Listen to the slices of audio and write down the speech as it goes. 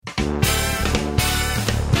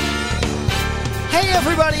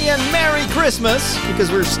everybody, and Merry Christmas,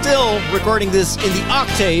 because we're still recording this in the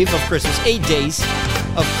octave of Christmas, 8 days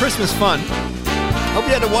of Christmas fun. Hope you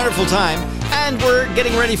had a wonderful time, and we're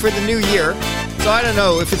getting ready for the new year. So I don't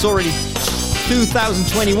know if it's already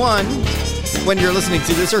 2021 when you're listening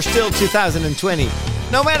to this, or still 2020.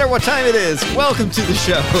 No matter what time it is, welcome to the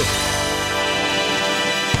show.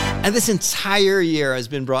 And this entire year has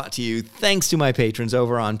been brought to you thanks to my patrons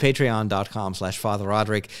over on patreon.com/Father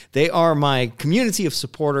Roderick. They are my community of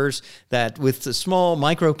supporters that, with the small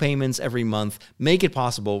micro payments every month, make it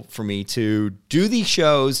possible for me to do these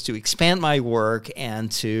shows, to expand my work,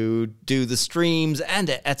 and to do the streams,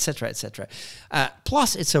 and etc., etc.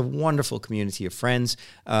 Plus, it's a wonderful community of friends.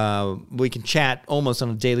 We can chat almost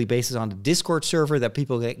on a daily basis on the Discord server that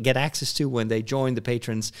people get access to when they join the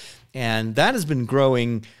patrons. And that has been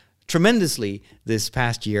growing tremendously this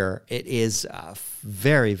past year. It is a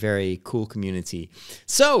very, very cool community.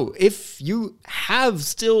 So if you have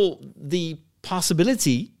still the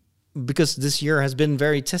possibility, because this year has been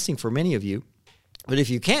very testing for many of you, but if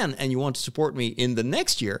you can and you want to support me in the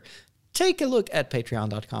next year, take a look at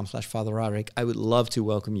patreon.com/Father Roderick. I would love to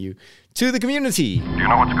welcome you to the community. Do you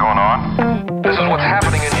know what's going on? This is what's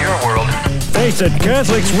happening in your world. Face it,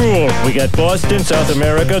 Catholics rule. We got Boston, South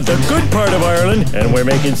America, the good part of Ireland, and we're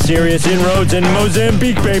making serious inroads in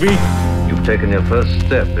Mozambique, baby. You've taken your first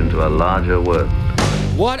step into a larger world.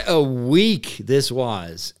 What a week this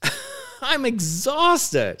was. I'm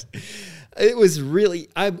exhausted. It was really,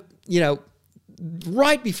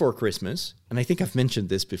 right before Christmas, and I think I've mentioned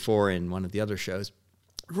this before in one of the other shows,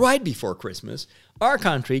 right before Christmas, our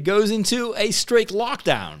country goes into a strict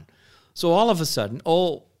lockdown. So all of a sudden,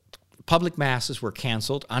 all public masses were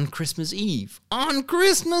canceled on Christmas Eve. On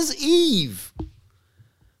Christmas Eve!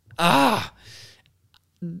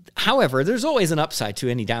 However, there's always an upside to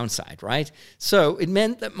any downside, right? So it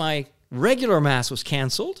meant that my regular mass was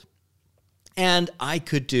canceled, and I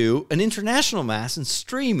could do an international mass and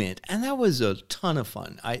stream it. And that was a ton of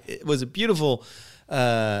fun. It was a beautiful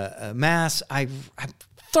mass. I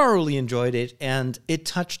thoroughly enjoyed it, and it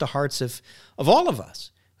touched the hearts of all of us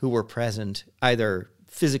who were present, either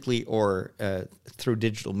physically or through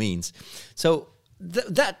digital means. So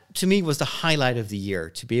that, to me, was the highlight of the year.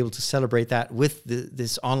 To be able to celebrate that with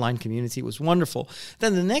this online community was wonderful.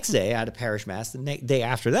 Then the next day, I had a parish mass. The day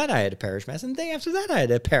after that, I had a parish mass. And the day after that, I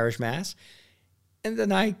had a parish mass. And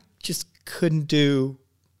then I just couldn't do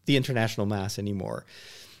the international mass anymore.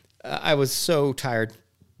 I was so tired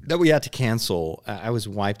that we had to cancel. I was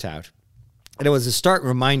wiped out. And it was a stark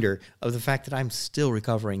reminder of the fact that I'm still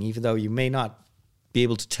recovering, even though you may not be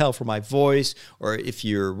able to tell from my voice, or if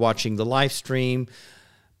you're watching the live stream,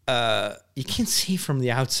 you can see from the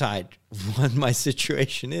outside what my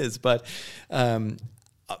situation is. But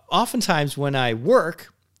oftentimes when I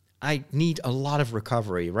work, I need a lot of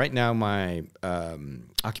recovery. Right now, my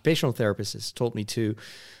occupational therapist has told me to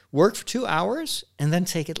work for 2 hours and then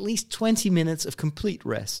take at least 20 minutes of complete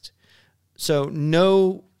rest. So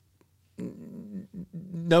no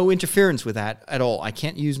interference with that at all. I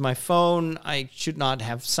can't use my phone. I should not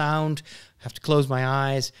have sound. I have to close my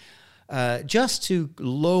eyes, just to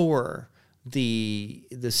lower the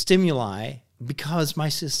stimuli, because my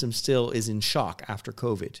system still is in shock after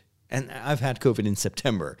COVID. And I've had COVID in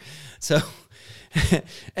September. So,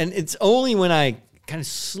 and it's only when I kind of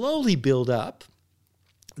slowly build up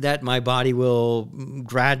that my body will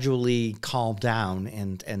gradually calm down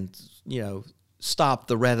and stop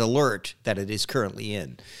the red alert that it is currently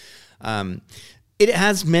in. It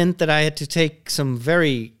has meant that I had to take some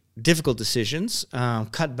very difficult decisions,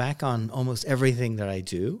 cut back on almost everything that I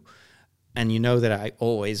do. And you know that I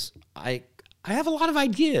have a lot of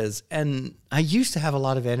ideas, and I used to have a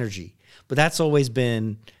lot of energy, but that's always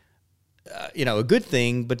been, a good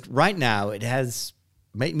thing. But right now it has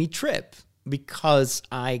made me trip because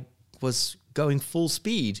I was going full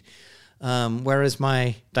speed, whereas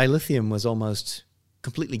my dilithium was almost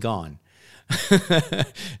completely gone,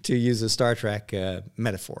 to use a Star Trek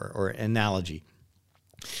metaphor or analogy.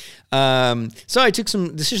 So I took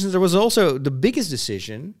some decisions. There was also the biggest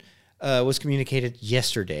decision was communicated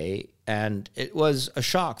yesterday, and it was a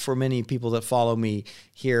shock for many people that follow me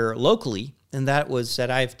here locally, and that was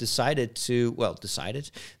that I've decided,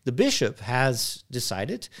 the bishop has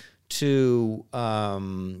decided to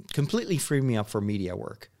completely free me up for media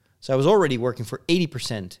work. So I was already working for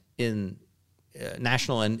 80% in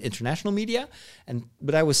national and international media,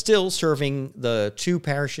 but I was still serving the 2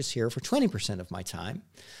 parishes here for 20% of my time.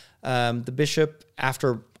 The bishop,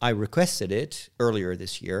 after I requested it earlier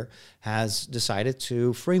this year, has decided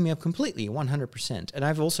to free me up completely, 100%. And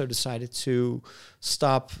I've also decided to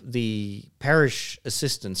stop the parish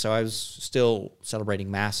assistant. So I was still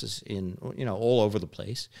celebrating masses in, all over the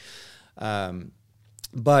place.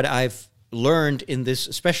 But I've learned in this,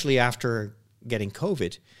 especially after getting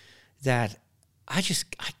COVID, that I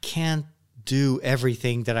can't do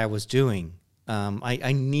everything that I was doing.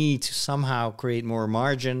 I need to somehow create more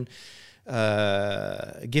margin,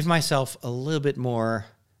 give myself a little bit more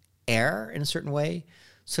air in a certain way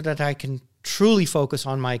so that I can truly focus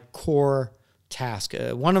on my core task.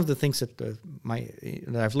 One of the things that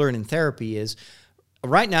I've learned in therapy is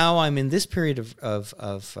right now I'm in this period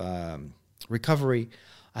of recovery.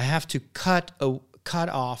 I have to cut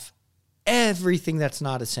off everything that's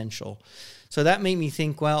not essential. So that made me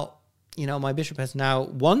think, well, my bishop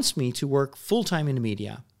wants me to work full-time in the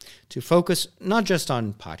media, to focus not just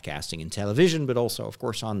on podcasting and television, but also, of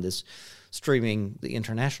course, on this streaming, the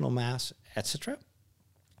international mass, etc.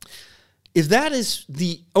 If that is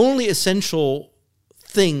the only essential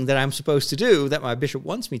thing that I'm supposed to do, that my bishop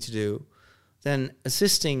wants me to do, then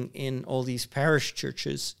assisting in all these parish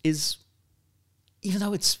churches is, even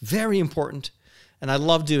though it's very important, and I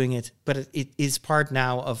love doing it, but it is part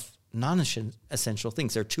now of non-essential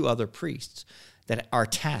things. There are 2 other priests that are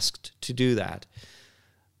tasked to do that.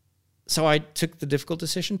 So I took the difficult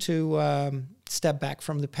decision to step back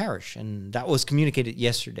from the parish, and that was communicated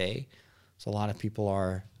yesterday. So a lot of people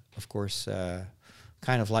are, of course,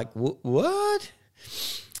 kind of like, what?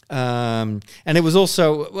 And it was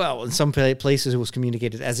also, well, in some places it was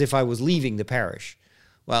communicated as if I was leaving the parish.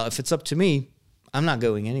 Well, if it's up to me, I'm not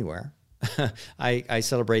going anywhere. I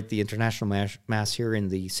celebrate the International Mass here in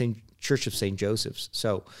the Church of St. Joseph's.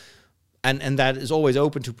 So, and that is always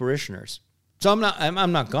open to parishioners. So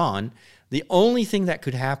I'm not gone. The only thing that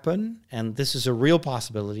could happen, and this is a real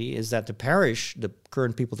possibility, is that the parish, the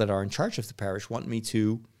current people that are in charge of the parish, want me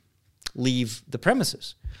to leave the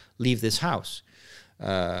premises, leave this house.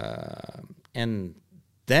 And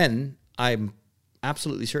then I'm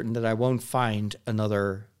absolutely certain that I won't find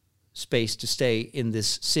another space to stay in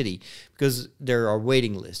this city, because there are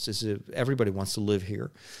waiting lists. Everybody wants to live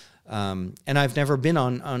here. And I've never been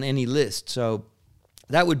on any list. So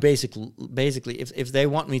that would basically, if they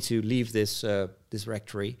want me to leave this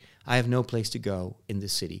rectory, I have no place to go in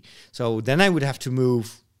this city. So then I would have to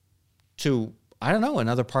move to, I don't know,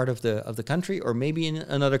 another part of the country, or maybe in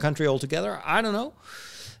another country altogether. I don't know.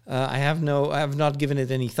 I have not given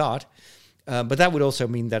it any thought. But that would also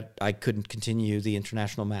mean that I couldn't continue the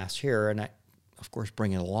international mass here, and I, of course,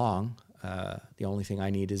 bring it along. The only thing I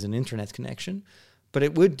need is an internet connection. But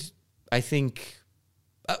it would, I think,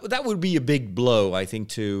 that would be a big blow, I think,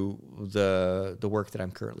 to the work that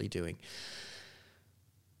I'm currently doing.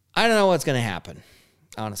 I don't know what's going to happen,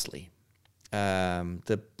 honestly.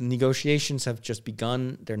 The negotiations have just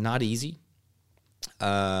begun. They're not easy.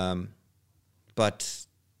 But,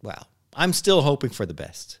 well, I'm still hoping for the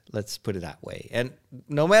best. Let's put it that way. And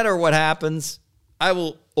no matter what happens, I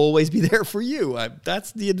will always be there for you.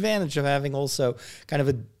 That's the advantage of having also kind of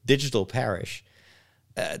a digital parish.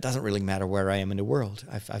 It doesn't really matter where I am in the world.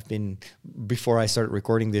 I've been, before I started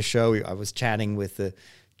recording this show, I was chatting with the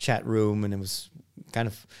chat room, and it was kind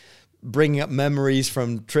of bringing up memories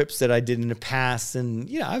from trips that I did in the past. And,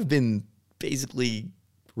 I've been basically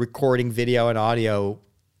recording video and audio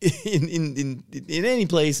in any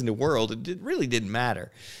place in the world. It really didn't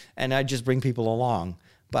matter. And I just bring people along.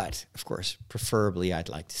 But, of course, preferably I'd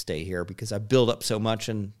like to stay here because I build up so much,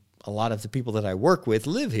 and a lot of the people that I work with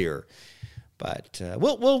live here. But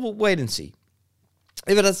we'll wait and see.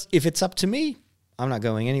 If it's up to me, I'm not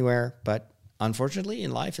going anywhere. But unfortunately,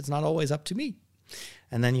 in life, it's not always up to me.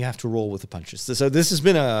 And then you have to roll with the punches. So this has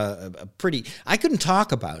been a pretty... I couldn't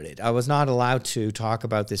talk about it. I was not allowed to talk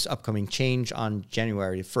about this upcoming change on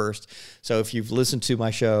January 1st. So if you've listened to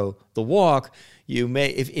my show, The Walk, you may...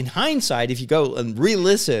 if in hindsight, if you go and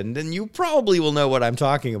re-listen, then you probably will know what I'm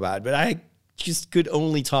talking about. But I just could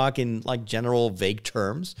only talk in like general vague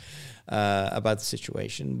terms about the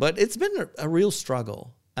situation. But it's been a real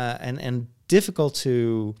struggle and difficult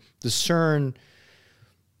to discern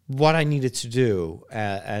what I needed to do.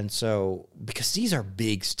 And so, because these are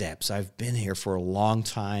big steps, I've been here for a long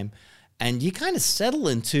time, and you kind of settle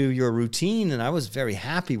into your routine, and I was very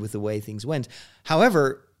happy with the way things went.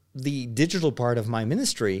 However, the digital part of my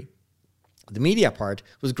ministry, the media part,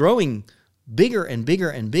 was growing bigger and bigger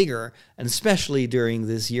and bigger, and especially during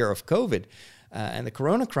this year of COVID and the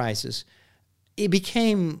corona crisis, it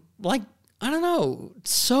became like, I don't know,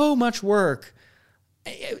 so much work,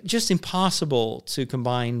 just impossible to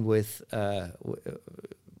combine with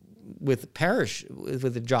with parish,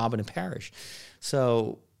 with a job in a parish.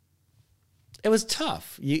 So it was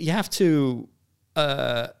tough. You have to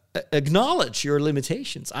acknowledge your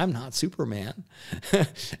limitations. I'm not Superman.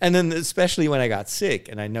 And then especially when I got sick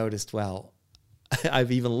and I noticed, well,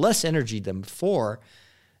 I've even less energy than before.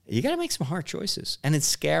 You got to make some hard choices. And it's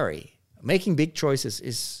scary. Making big choices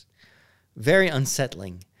is very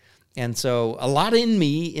unsettling. And so a lot in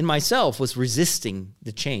me, in myself, was resisting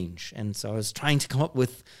the change. And so I was trying to come up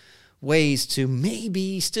with ways to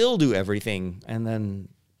maybe still do everything. And then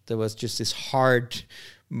there was just this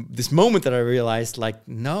moment that I realized, like,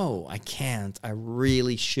 no, I can't. I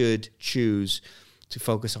really should choose to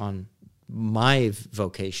focus on my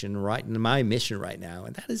vocation, right, my mission right now,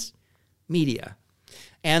 and that is media.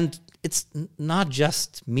 And it's not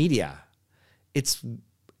just media. It's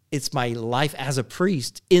my life as a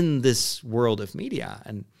priest in this world of media.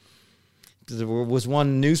 And there was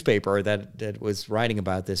one newspaper that was writing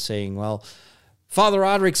about this, saying, well, Father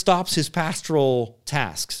Roderick stops his pastoral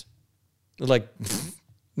tasks. Like,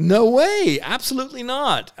 no way, absolutely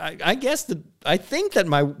not. I think that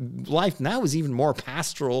my life now is even more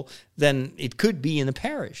pastoral than it could be in a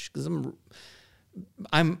parish, because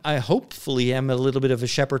I hopefully am a little bit of a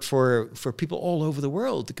shepherd for people all over the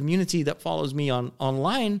world. The community that follows me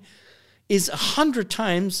online is 100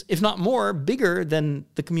 times, if not more, bigger than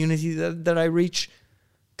the community that I reach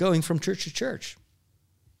going from church to church.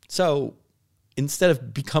 So instead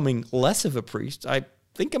of becoming less of a priest, I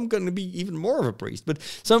think I'm going to be even more of a priest. But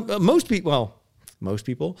most people,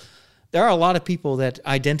 there are a lot of people that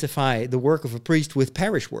identify the work of a priest with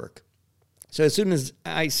parish work. So as soon as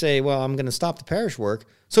I say, well, I'm going to stop the parish work,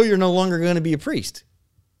 so you're no longer going to be a priest.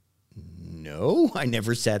 No, I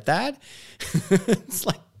never said that. It's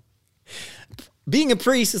like being a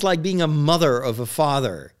priest is like being a mother of a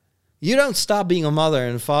father. You don't stop being a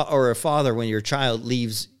mother or a father when your child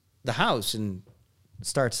leaves the house and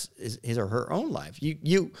starts his or her own life.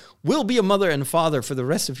 You will be a mother and a father for the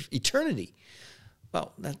rest of eternity.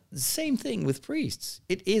 Well, that's the same thing with priests.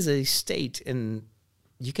 It is a state, and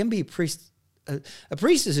you can be a priest. A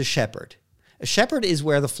priest is a shepherd. A shepherd is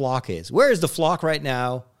where the flock is. Where is the flock right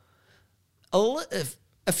now?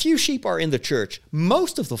 A few sheep are in the church.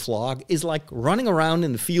 Most of the flock is like running around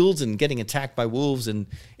in the fields and getting attacked by wolves and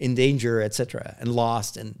in danger, etc., and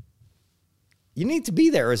lost. And you need to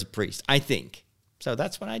be there as a priest, I think. So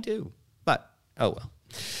that's what I do. But, oh well.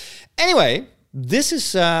 Anyway, this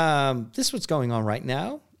is what's going on right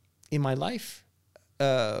now in my life.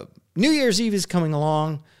 New Year's Eve is coming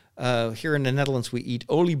along. Here in the Netherlands, we eat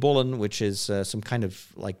oliebollen, which is some kind of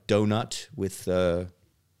like donut with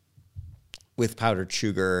powdered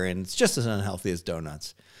sugar, and it's just as unhealthy as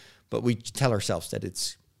donuts. But we tell ourselves that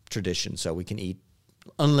it's tradition, so we can eat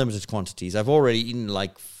unlimited quantities. I've already eaten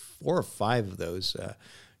like 4 or 5 of those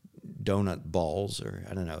donut balls, or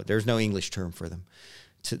I don't know. There's no English term for them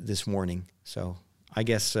this morning. So I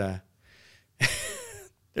guess there's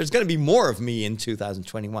going to be more of me in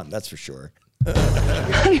 2021, that's for sure.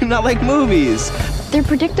 How do you not like movies? They're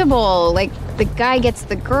predictable. Like, the guy gets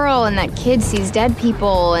the girl, and that kid sees dead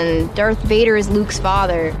people, and Darth Vader is Luke's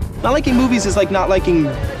father. Not liking movies is like not liking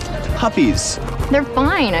puppies. They're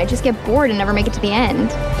fine. I just get bored and never make it to the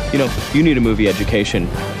end. You know, you need a movie education.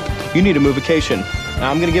 You need a movication.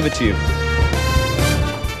 Now I'm gonna give it to you.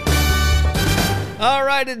 All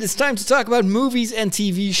right, it is time to talk about movies and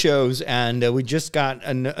TV shows. And we just got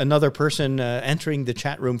another person entering the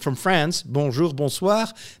chat room from France. Bonjour,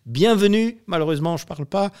 bonsoir, bienvenue. Malheureusement, je parle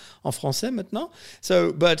pas en français maintenant.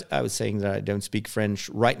 But I was saying that I don't speak French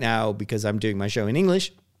right now because I'm doing my show in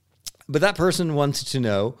English. But that person wanted to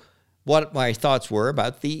know what my thoughts were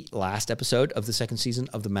about the last episode of the 2nd season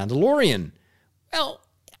of The Mandalorian. Well,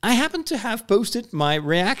 I happen to have posted my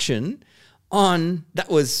reaction on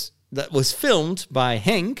that was filmed by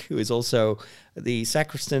Henk, who is also the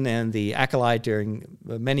sacristan and the acolyte during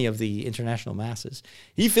many of the international masses.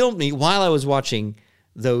 He filmed me while I was watching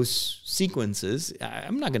those sequences.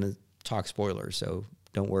 I'm not going to talk spoilers, so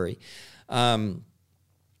don't worry. And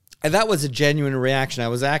that was a genuine reaction. I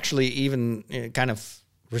was actually even kind of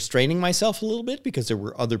restraining myself a little bit because there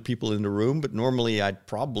were other people in the room, but normally I'd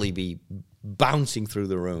probably be bouncing through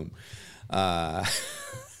the room.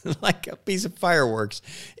 Like a piece of fireworks.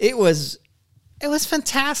 It was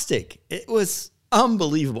fantastic. It was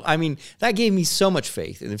unbelievable. I mean, that gave me so much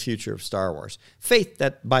faith in the future of Star Wars. Faith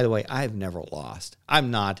that, by the way, I've never lost. I'm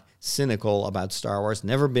not cynical about Star Wars.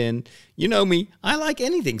 Never been. You know me. I like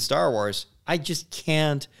anything Star Wars. I just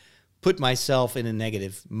can't put myself in a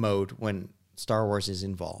negative mode when Star Wars is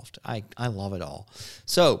involved. I love it all.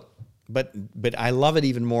 So But I love it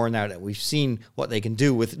even more now that we've seen what they can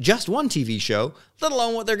do with just one TV show, let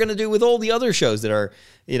alone what they're going to do with all the other shows that are,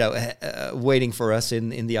 waiting for us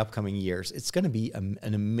in the upcoming years. It's going to be an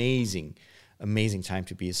amazing time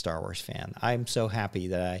to be a Star Wars fan. I'm so happy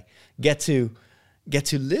that I get to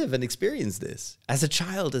live and experience this. As a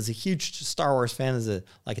child, as a huge Star Wars fan, as a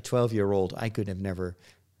 12-year-old, I could have never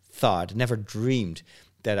dreamed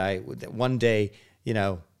that one day,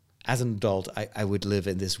 as an adult, I would live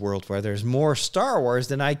in this world where there's more Star Wars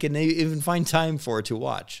than I can even find time for to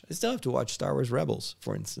watch. I still have to watch Star Wars Rebels,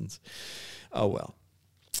 for instance. Oh, well.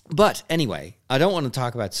 But anyway, I don't want to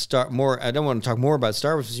talk more about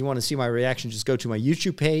Star Wars. If you want to see my reaction, just go to my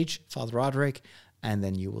YouTube page, Father Roderick, and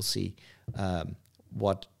then you will see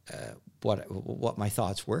what my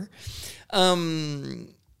thoughts were. I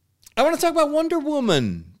want to talk about Wonder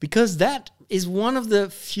Woman, because that is one of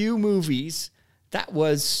the few movies that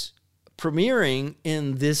was premiering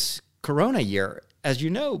in this Corona year. As you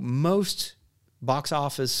know, most box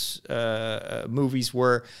office movies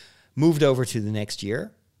were moved over to the next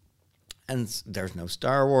year. And there's no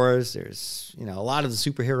Star Wars. There's, a lot of the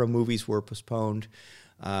superhero movies were postponed.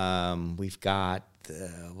 We've got,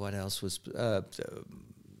 what else was,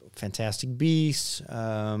 Fantastic Beasts.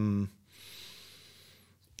 Quite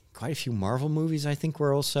a few Marvel movies, I think,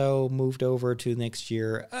 were also moved over to next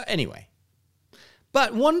year. Anyway.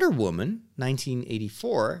 But Wonder Woman,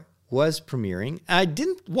 1984, was premiering. I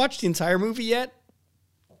didn't watch the entire movie yet,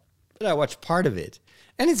 but I watched part of it.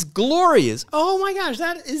 And it's glorious. Oh my gosh,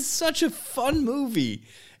 that is such a fun movie.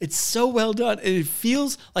 It's so well done. And it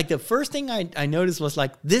feels like the first thing I noticed was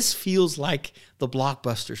this feels like the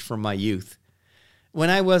blockbusters from my youth. When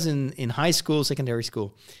I was in high school, secondary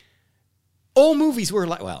school, all movies were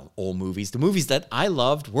all movies. The movies that I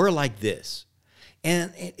loved were like this.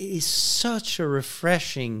 And it is such a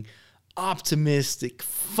refreshing, optimistic,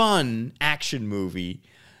 fun action movie.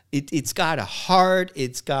 It's got a heart.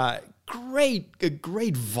 It's got a great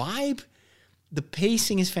vibe. The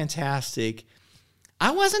pacing is fantastic.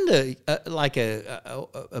 I wasn't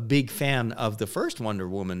a big fan of the first Wonder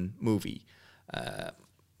Woman movie. I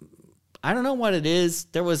don't know what it is.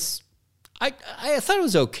 I thought it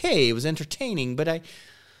was okay. It was entertaining, but I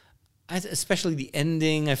especially the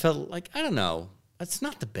ending, I felt like, I don't know. It's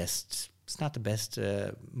not the best. It's not the best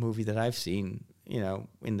movie that I've seen,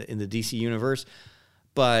 in the DC universe.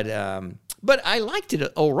 But I liked it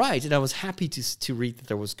all right, and I was happy to read that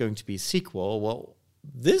there was going to be a sequel. Well,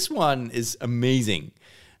 this one is amazing,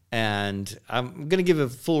 and I'm gonna give a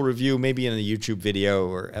full review, maybe in a YouTube video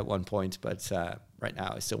or at one point. But right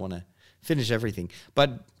now, I still want to finish everything.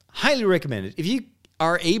 But highly recommend it if you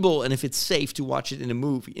are able and if it's safe to watch it in a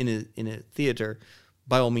movie in a theater.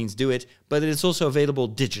 By all means, do it. But it's also available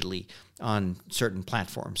digitally on certain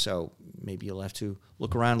platforms. So maybe you'll have to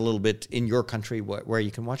look around a little bit in your country where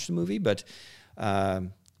you can watch the movie. But wow,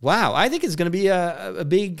 I think it's going to be a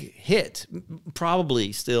big hit.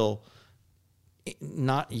 Probably still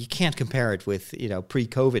not. You can't compare it with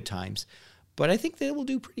pre-COVID times, but I think they will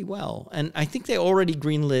do pretty well. And I think they already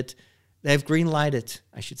greenlit. They have greenlighted,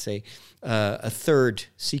 I should say, a third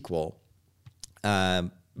sequel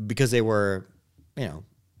because they were.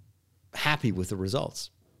 Happy with the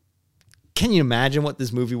results. Can you imagine what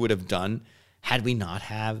this movie would have done did we not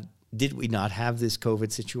have this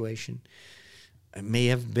COVID situation? It may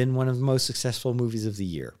have been one of the most successful movies of the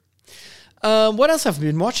year. What else have I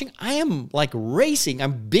been watching? I am racing.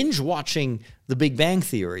 I'm binge watching The Big Bang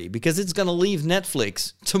Theory because it's going to leave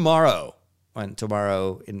Netflix tomorrow. And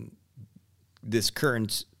tomorrow in this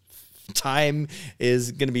current time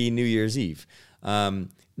is going to be New Year's Eve.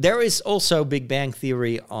 There is also Big Bang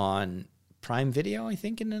Theory on Prime Video, I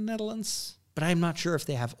think, in the Netherlands. But I'm not sure if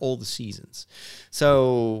they have all the seasons.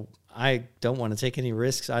 So I don't want to take any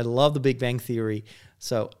risks. I love The Big Bang Theory.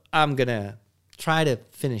 So I'm going to try to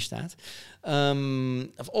finish that. I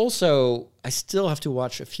still have to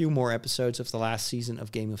watch a few more episodes of the last season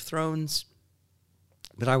of Game of Thrones.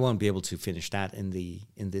 But I won't be able to finish that in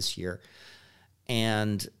this year.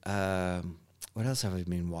 And what else have I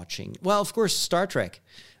been watching? Well, of course, Star Trek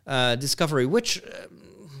Discovery, which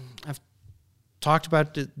I've talked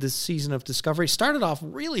about this season of Discovery. Started off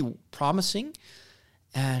really promising,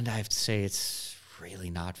 and I have to say it's really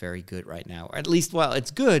not very good right now. Or at least, well,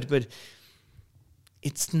 it's good, but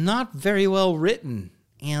it's not very well written.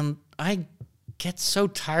 And I get so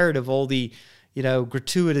tired of all the,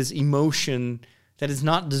 gratuitous emotion that is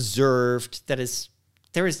not deserved, there is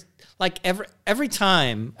every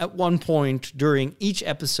time at one point during each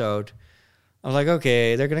episode, I'm like,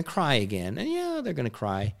 okay, they're going to cry again. And yeah, they're going to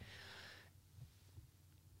cry.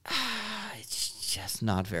 It's just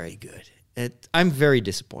not very good. I'm very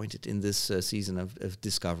disappointed in this season of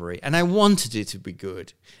Discovery, and I wanted it to be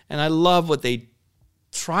good, and I love what they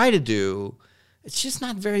try to do. It's just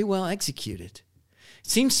not very well executed. It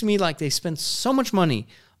seems to me like they spent so much money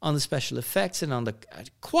on the special effects and on the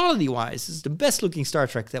quality-wise. This is the best-looking Star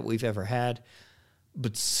Trek that we've ever had.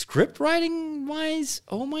 But script writing-wise,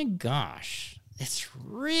 oh my gosh, it's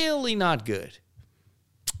really not good.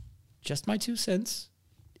 Just my 2 cents.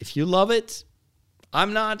 If you love it,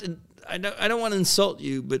 I'm not. I don't want to insult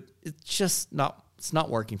you, but it's just not. It's not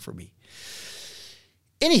working for me.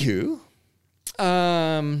 Anywho,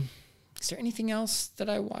 is there anything else that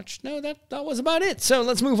I watched? No, that was about it. So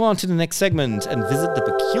let's move on to the next segment and visit the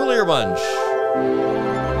Peculiar Bunch.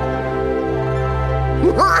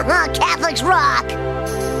 Catholics rock!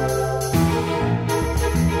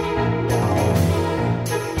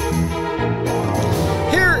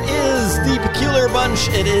 Here is the Peculiar Bunch.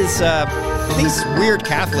 It is these weird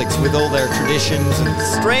Catholics with all their traditions and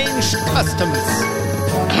strange customs.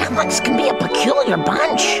 Catholics can be a peculiar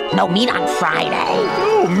bunch. No meat on Friday.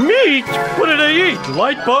 Oh, meat? What do they eat?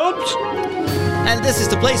 Light bulbs? And this is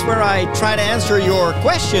the place where I try to answer your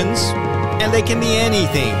questions, and they can be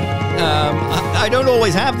anything. I don't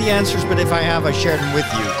always have the answers, but if I have, I share them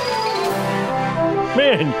with you.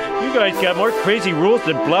 Man, you guys got more crazy rules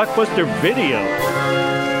than Blockbuster Video.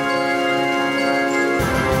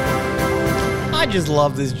 I just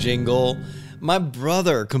love this jingle. My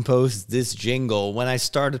brother composed this jingle when I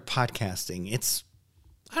started podcasting. It's,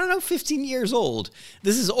 15 years old.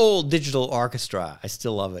 This is old digital orchestra. I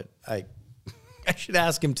still love it. I should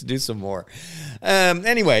ask him to do some more.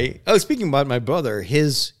 Anyway, speaking about my brother,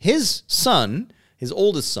 his son, his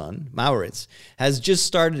oldest son, Maurits, has just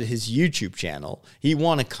started his YouTube channel. He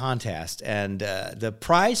won a contest, and the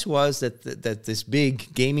prize was that this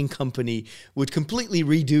big gaming company would completely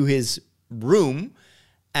redo his room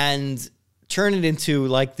and turn it into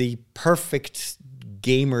like the perfect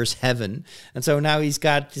gamer's heaven. And so now he's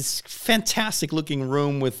got this fantastic looking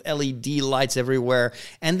room with LED lights everywhere.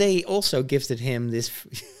 And they also gifted him this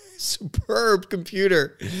superb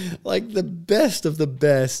computer, like the best of the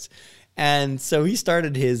best. And so he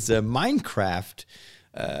started his Minecraft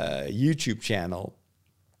YouTube channel.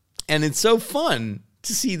 And it's so fun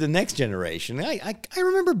to see the next generation. I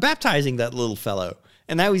remember baptizing that little fellow.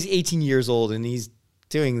 And now he's 18 years old and he's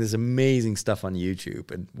doing this amazing stuff on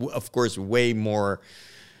YouTube, and of course, way more,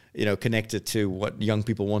 connected to what young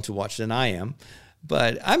people want to watch than I am.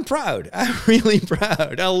 But I'm proud. I'm really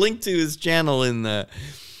proud. I'll link to his channel in the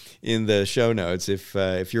show notes.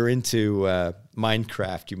 If you're into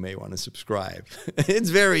Minecraft, you may want to subscribe. It's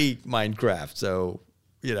very Minecraft, so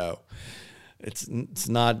it's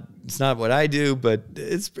not what I do, but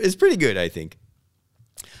it's pretty good, I think.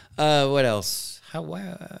 What else?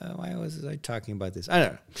 Why was I talking about this? I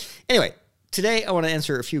don't know. Anyway, today I want to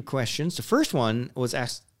answer a few questions. The first one was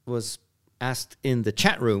asked in the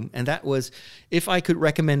chat room, and that was if I could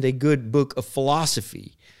recommend a good book of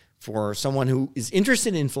philosophy for someone who is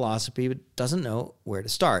interested in philosophy but doesn't know where to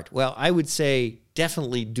start. Well, I would say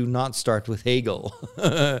definitely do not start with Hegel.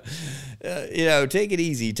 Take it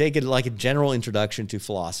easy. Take it like a general introduction to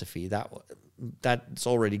philosophy. That's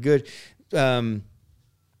already good.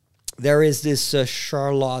 There is this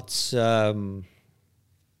Charlotte's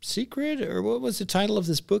Secret, or what was the title of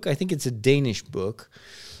this book? I think it's a Danish book.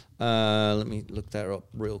 Let me look that up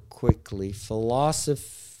real quickly.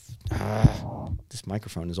 This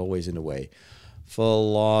microphone is always in the way.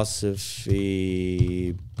 Philosophy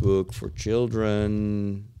book for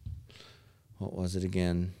children. What was it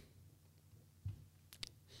again?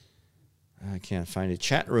 I can't find it.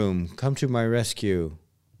 Chat room, come to my rescue.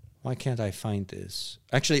 Why can't I find this?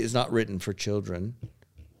 Actually, it's not written for children.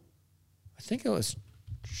 I think it was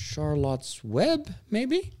Charlotte's Web,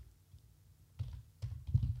 maybe?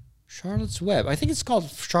 Charlotte's Web. I think it's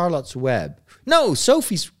called Charlotte's Web. No,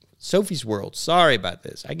 Sophie's World. Sorry about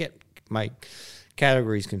this. I get my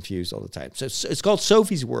categories confused all the time. So it's called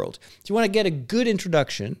Sophie's World. If you want to get a good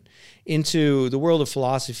introduction into the world of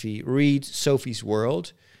philosophy, read Sophie's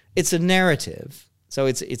World. It's a narrative. So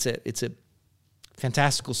it's a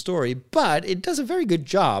fantastical story, but it does a very good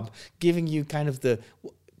job giving you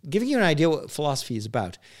an idea what philosophy is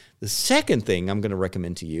about. The second thing I'm going to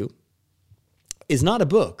recommend to you is not a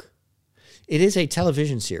book. It is a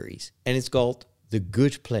television series, and it's called The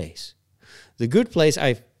Good Place. The Good Place,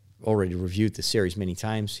 I've already reviewed the series many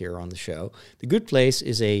times here on the show. The Good Place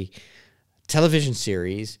is a television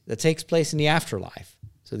series that takes place in the afterlife.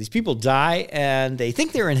 So these people die, and they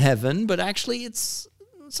think they're in heaven, but actually it's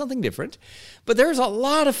something different. But there's a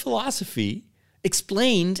lot of philosophy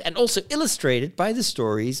explained and also illustrated by the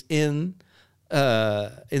stories in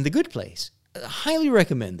in The Good Place. Highly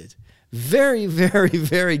recommended. Very, very,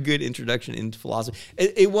 very good introduction into philosophy.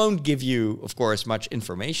 It won't give you, of course, much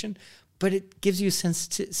information, but it gives you a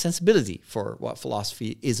sensibility for what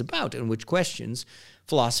philosophy is about and which questions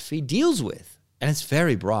philosophy deals with. And it's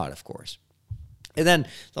very broad, of course. And then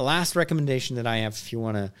the last recommendation that I have, if you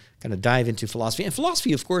want to kind of dive into philosophy, and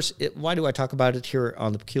philosophy, of course, why do I talk about it here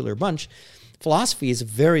on The Peculiar Bunch? Philosophy is a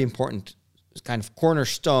very important kind of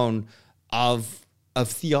cornerstone of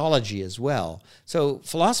theology as well. So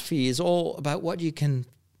philosophy is all about what you can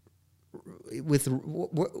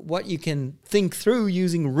think through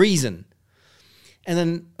using reason. And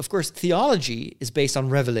then, of course, theology is based on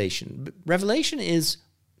revelation. Revelation is,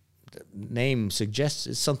 the name suggests,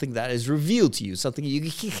 is something that is revealed to you, something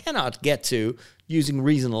you cannot get to using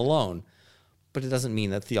reason alone. But it doesn't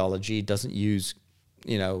mean that theology doesn't use,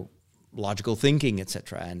 logical thinking,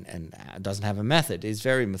 etc., and doesn't have a method. It's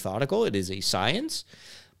very methodical. It is a science,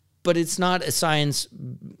 but it's not a science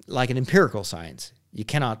like an empirical science.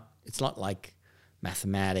 It's not like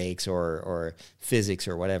mathematics or physics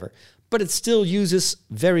or whatever, but it still uses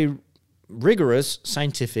very rigorous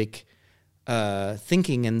scientific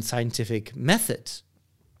thinking and scientific methods.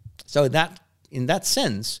 So that, in that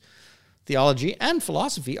sense, theology and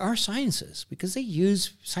philosophy are sciences because they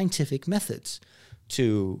use scientific methods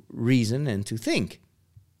to reason and to think.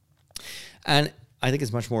 And I think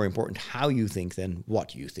it's much more important how you think than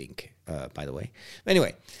what you think, by the way.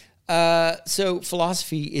 Anyway, so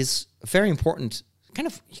philosophy is a very important, kind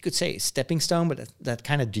of, you could say, stepping stone, but that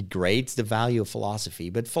kind of degrades the value of philosophy.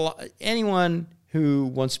 But anyone who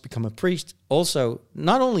wants to become a priest also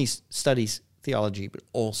not only studies theology, but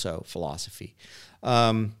also philosophy.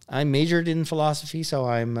 I majored in philosophy, so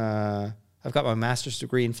I've got my master's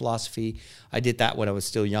degree in philosophy. I did that when I was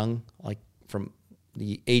still young, like from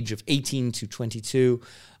the age of 18 to 22.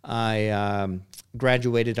 I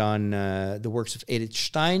graduated on the works of Edith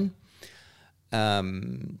Stein,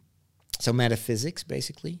 so metaphysics,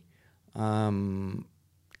 basically. And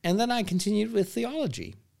then I continued with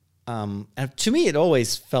theology. And to me, it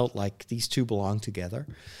always felt like these two belong together.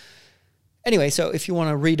 Anyway, so if you want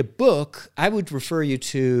to read a book, I would refer you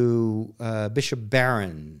to Bishop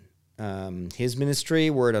Barron. His ministry,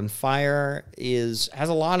 Word on Fire, has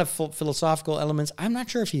a lot of philosophical elements. I'm not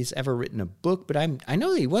sure if he's ever written a book, but I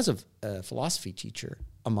know he was a philosophy teacher,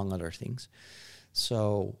 among other things.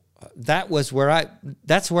 So that's where I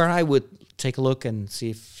would take a look and see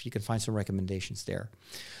if you can find some recommendations there.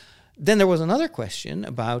 Then there was another question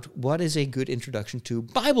about what is a good introduction to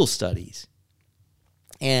Bible studies.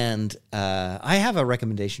 And I have a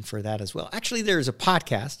recommendation for that as well. Actually, there's a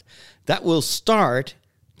podcast that will start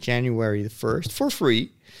January the 1st for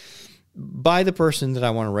free by the person that I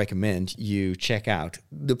want to recommend you check out.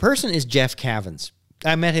 The person is Jeff Cavins.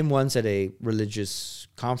 I met him once at a religious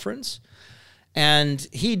conference, and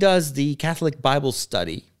he does the Catholic Bible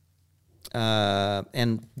study.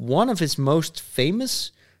 And one of his most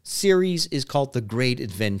famous series is called The Great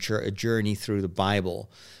Adventure, A Journey Through the Bible.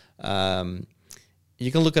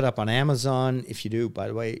 You can look it up on Amazon. If you do, by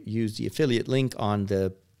the way, use the affiliate link on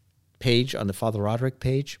the page, on the Father Roderick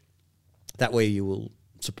page. That way you will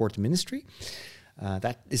support the ministry.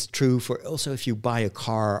 That is true for also if you buy a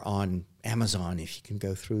car on Amazon, if you can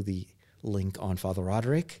go through the link on Father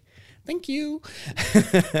Roderick. Thank you.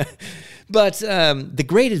 But The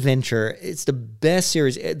Great Adventure, it's the best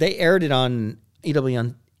series. They aired it on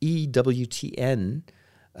EWTN.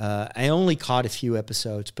 I only caught a few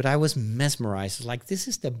episodes, but I was mesmerized. Like, this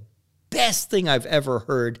is the best thing I've ever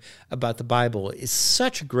heard about the Bible. It's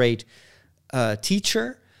such a great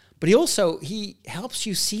teacher, but he helps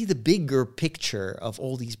you see the bigger picture of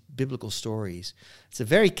all these biblical stories. It's a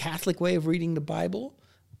very Catholic way of reading the Bible,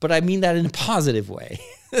 but I mean that in a positive way.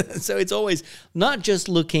 So it's always not just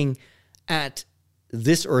looking at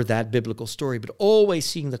this or that biblical story, but always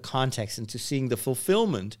seeing the context and to seeing the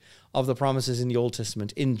fulfillment of the promises in the Old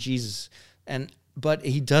Testament in Jesus. But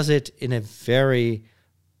he does it in a very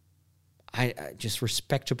just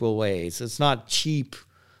respectable way. So it's not cheap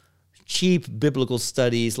biblical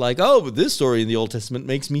studies like, oh, but this story in the Old Testament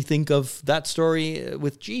makes me think of that story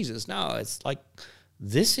with Jesus. No, it's like,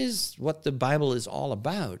 this is what the Bible is all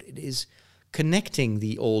about. It is connecting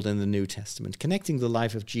the Old and the New Testament, connecting the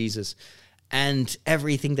life of Jesus and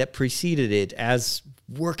everything that preceded it as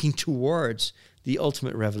working towards the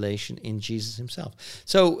ultimate revelation in Jesus himself.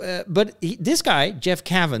 So, but this guy, Jeff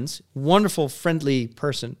Cavins, wonderful, friendly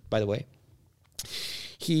person, by the way,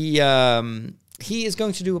 he is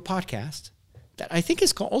going to do a podcast that I think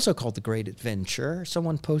is also called The Great Adventure.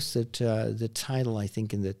 Someone posted the title, I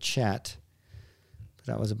think, in the chat.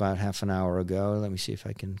 That was about half an hour ago. Let me see if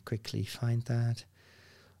I can quickly find that.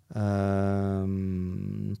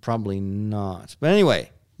 Probably not. But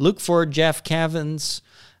anyway, look for Jeff Cavan's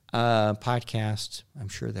podcast. I'm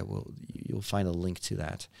sure that you'll find a link to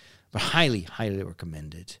that. But highly, highly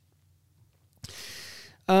recommended.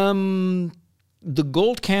 The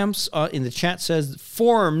Gold Camps in the chat says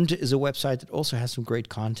Formed is a website that also has some great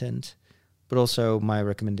content, but also my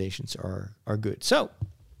recommendations are good. So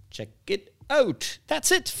check it out.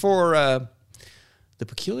 That's it for the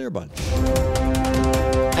Peculiar Bunch.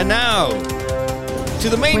 And now to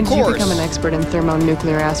the main course. When did you become an expert in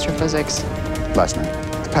thermonuclear astrophysics? Last night.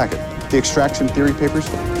 The packet. The extraction theory papers.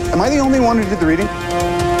 Am I the only one who did the reading?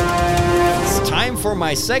 It's time for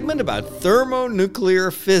my segment about thermonuclear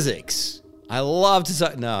physics. I love to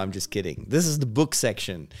talk. No, I'm just kidding. This is the book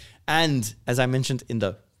section. And as I mentioned in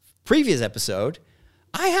the previous episode,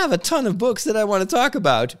 I have a ton of books that I want to talk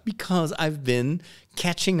about because I've been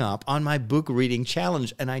catching up on my book reading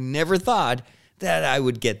challenge. And I never thought that I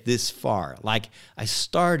would get this far. Like, I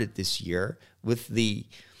started this year with the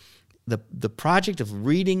project of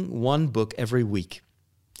reading one book every week.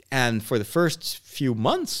 And for the first few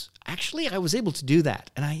months, actually, I was able to do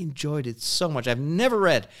that. And I enjoyed it so much. I've never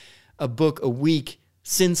read a book a week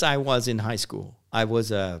since I was in high school. I was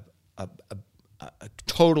a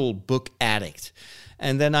total book addict.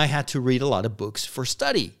 And then I had to read a lot of books for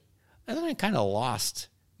study. And then I kind of lost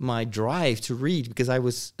my drive to read because I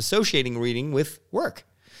was associating reading with work.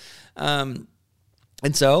 And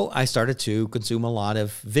so I started to consume a lot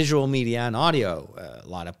of visual media and audio, a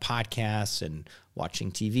lot of podcasts and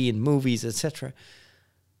watching TV and movies, etc.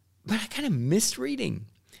 But I kind of missed reading.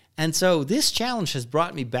 And so this challenge has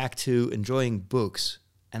brought me back to enjoying books,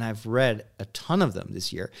 and I've read a ton of them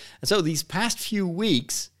this year. And so these past few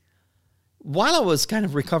weeks, while I was kind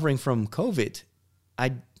of recovering from COVID,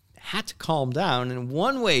 I had to calm down. And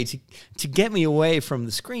one way to get me away from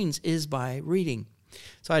the screens is by reading.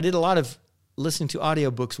 So I did a lot of listening to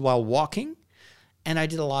audiobooks while walking, and I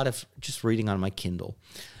did a lot of just reading on my Kindle.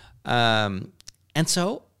 And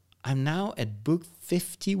so I'm now at book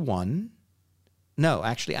 51. No,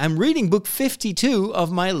 actually, I'm reading book 52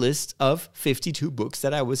 of my list of 52 books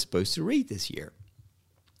that I was supposed to read this year.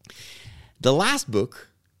 The last book,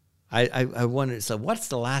 I wondered, so what's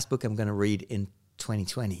the last book I'm going to read in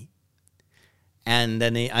 2020? And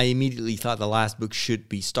then I immediately thought the last book should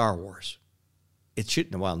be Star Wars. It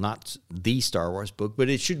should, well, not the Star Wars book, but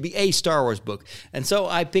it should be a Star Wars book. And so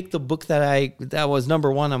I picked the book that was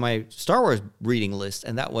number one on my Star Wars reading list,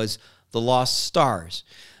 and that was The Lost Stars.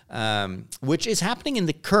 Which is happening in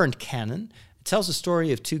the current canon. It tells the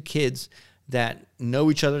story of two kids that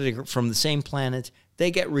know each other. They're from the same planet.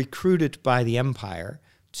 They get recruited by the Empire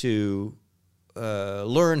to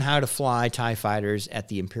learn how to fly TIE fighters at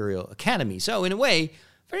the Imperial Academy. So in a way,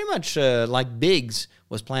 very much like Biggs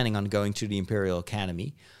was planning on going to the Imperial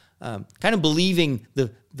Academy, kind of believing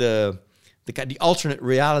the alternate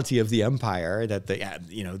reality of the Empire, that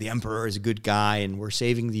the Emperor is a good guy and we're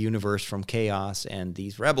saving the universe from chaos, and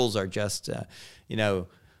these rebels are just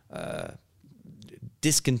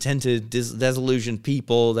discontented, disillusioned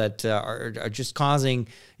people that are just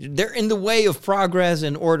they're in the way of progress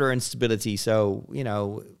and order and stability. So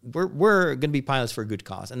we're going to be pilots for a good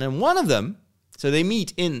cause. And then one of them, so they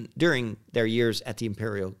meet during their years at the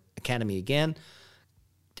Imperial Academy again.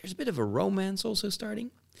 There's a bit of a romance also starting.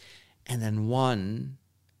 And then one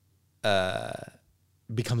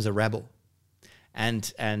becomes a rebel,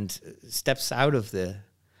 and steps out of the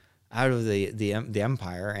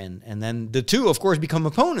Empire, and then the two, of course, become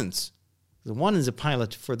opponents. The one is a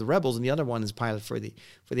pilot for the rebels, and the other one is a pilot for the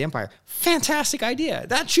Empire. Fantastic idea!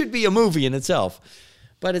 That should be a movie in itself,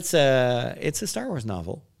 but it's a Star Wars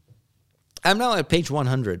novel. I'm now at page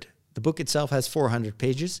 100. The book itself has 400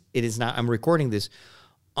 pages. It is now. I'm recording this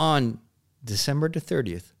on December the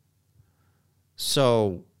 30th.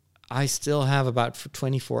 So I still have about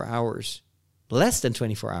 24 hours, less than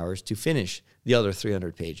 24 hours to finish the other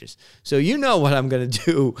 300 pages. So you know what I'm going to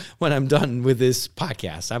do when I'm done with this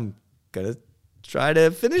podcast. I'm going to try to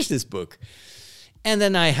finish this book. And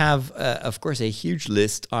then I have, of course, a huge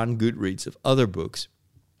list on Goodreads of other books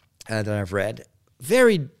that I've read.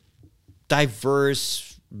 Very diverse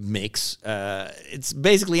mix. It's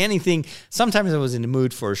basically anything. Sometimes I was in the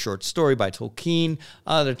mood for a short story by Tolkien.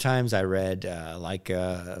 Other times I read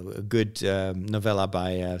a good novella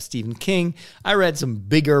by Stephen King. I read some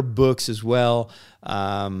bigger books as well.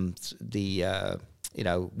 The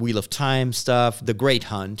Wheel of Time stuff. The Great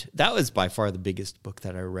Hunt. That was by far the biggest book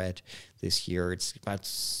that I read this year. It's about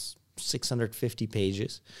 650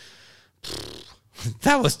 pages.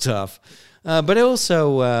 That was tough. But I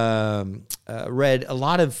also read a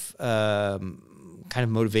lot of kind of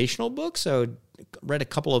motivational books. So read a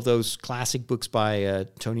couple of those classic books by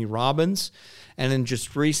Tony Robbins. And then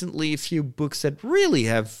just recently, a few books that really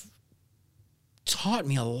have taught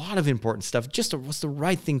me a lot of important stuff. Just was the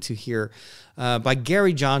right thing to hear by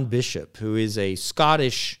Gary John Bishop, who is a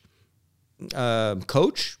Scottish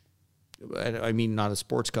coach. I mean, not a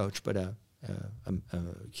sports coach, but a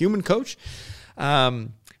human coach.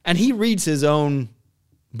 And he reads his own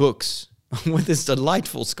books with this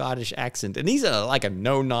delightful Scottish accent. And he's like a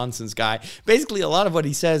no-nonsense guy. Basically, a lot of what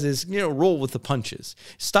he says is, roll with the punches.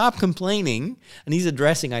 Stop complaining. And he's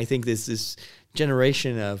addressing, I think, this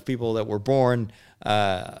generation of people that were born,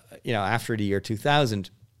 after the year 2000.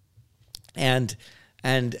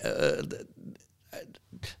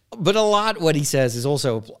 But a lot what he says is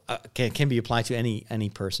also can be applied to any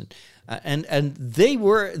person. And they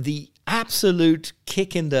were the absolute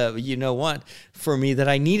kick in the for me that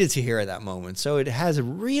I needed to hear at that moment. So it has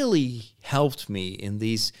really helped me in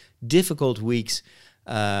these difficult weeks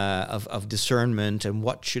of discernment and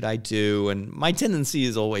what should I do. And my tendency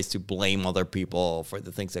is always to blame other people for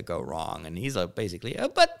the things that go wrong. And he's basically,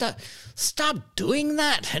 stop doing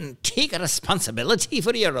that and take a responsibility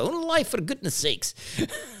for your own life, for goodness sakes.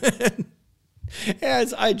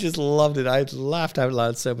 Yes, I just loved it. I laughed out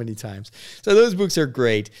loud so many times. So those books are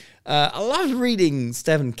great. I loved reading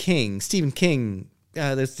Stephen King.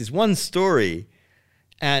 There's this one story,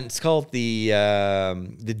 and it's called the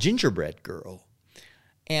Gingerbread Girl.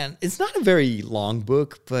 And it's not a very long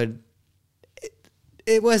book, but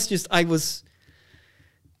it was the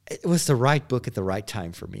right book at the right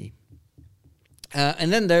time for me.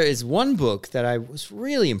 And then there is one book that I was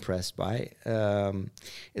really impressed by.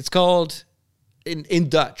 It's called, in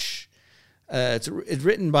Dutch, it's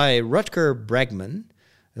written by Rutger Bregman,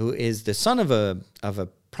 who is the son of a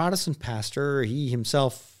Protestant pastor. He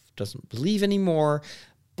himself doesn't believe anymore,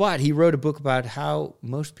 but he wrote a book about how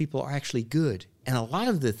most people are actually good. And a lot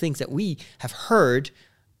of the things that we have heard,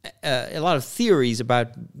 a lot of theories about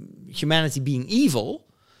humanity being evil,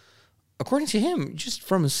 according to him, just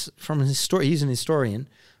from his story, he's an historian.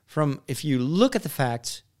 If you look at the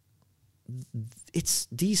facts,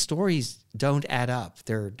 these stories don't add up.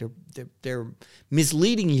 They're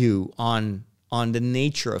misleading you on the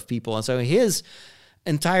nature of people. And so his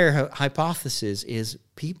entire hypothesis is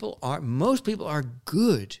most people are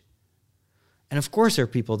good. And of course there are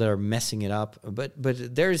people that are messing it up, but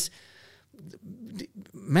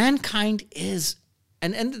mankind is,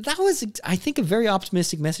 and that was, I think, a very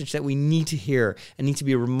optimistic message that we need to hear and need to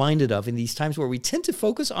be reminded of in these times where we tend to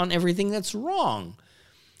focus on everything that's wrong.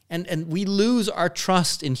 And we lose our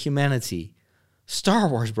trust in humanity. Star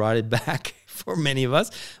Wars brought it back for many of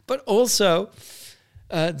us, but also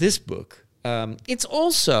this book. It's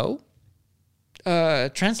also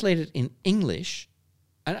translated in English,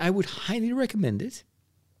 and I would highly recommend it.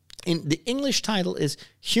 The English title is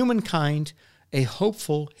Humankind, A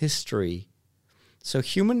Hopeful History. So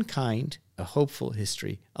Humankind, A Hopeful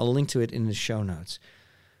History. I'll link to it in the show notes.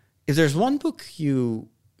 If there's one book you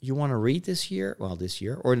want to read this year or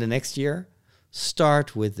the next year,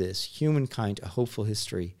 start with this, Humankind, A Hopeful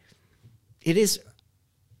History. It is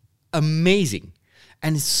amazing.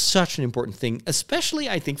 And it's such an important thing, especially,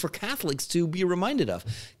 I think, for Catholics to be reminded of.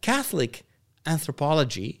 Catholic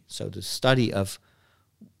anthropology, so the study of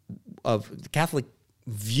the Catholic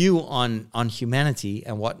view on humanity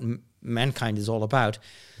and what mankind is all about.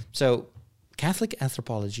 So Catholic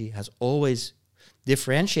anthropology has always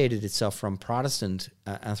differentiated itself from Protestant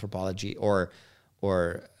anthropology or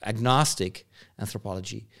agnostic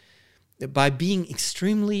anthropology by being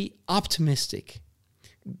extremely optimistic.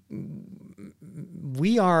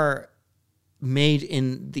 We are made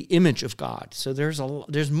in the image of God. So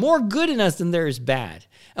there's more good in us than there is bad.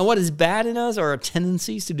 And what is bad in us, or our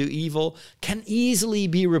tendencies to do evil, can easily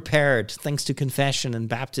be repaired thanks to confession and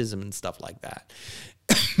baptism and stuff like that.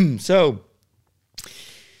 So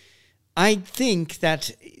I think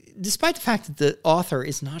that despite the fact that the author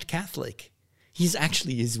is not Catholic, he's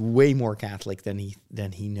actually is way more Catholic than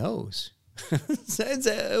he knows.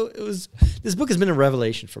 So this book has been a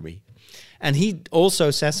revelation for me. And he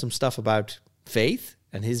also says some stuff about faith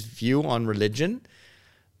and his view on religion.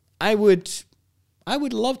 I would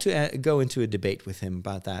love to go into a debate with him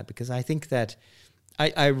about that, because I think that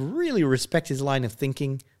I really respect his line of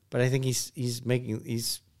thinking, but I think his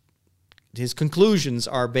conclusions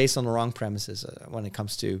are based on the wrong premises when it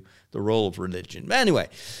comes to the role of religion. But anyway,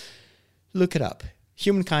 look it up.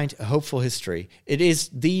 Humankind, A Hopeful History. It is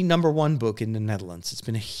the #1 book in the Netherlands. It's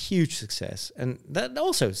been a huge success. And that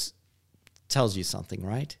also tells you something,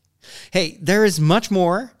 right? Hey, there is much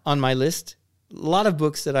more on my list. A lot of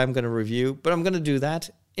books that I'm going to review, but I'm going to do that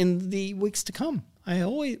in the weeks to come. I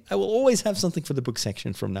will always have something for the book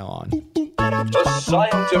section from now on. The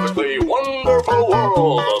scientifically wonderful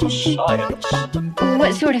world of science.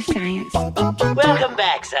 What sort of science? Welcome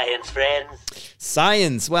back, science friends.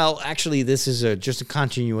 Science. Well, actually, this is just a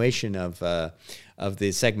continuation of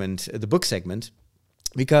the segment, the book segment,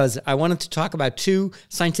 because I wanted to talk about two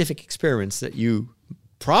scientific experiments that you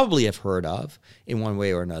probably have heard of in one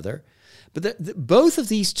way or another. But both of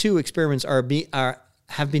these two experiments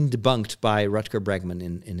have been debunked by Rutger Bregman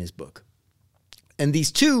in his book. And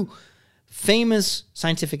these two famous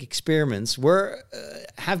scientific experiments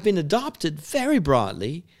have been adopted very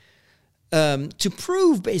broadly to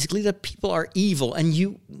prove basically that people are evil.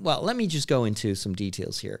 And let me just go into some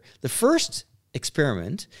details here. The first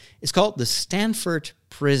experiment is called the Stanford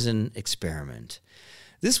Prison Experiment.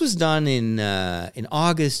 This was done in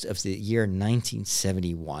August of the year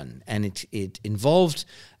 1971, and it involved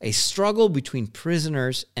a struggle between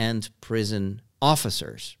prisoners and prison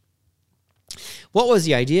officers. What was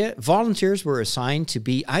the idea? Volunteers were assigned to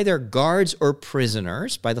be either guards or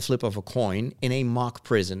prisoners by the flip of a coin in a mock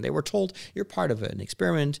prison. They were told, you're part of an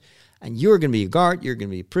experiment, and you're going to be a guard, you're going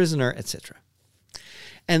to be a prisoner, etc.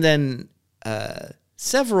 And then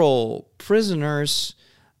several prisoners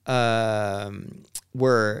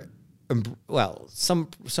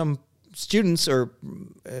some students or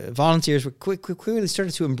volunteers were quickly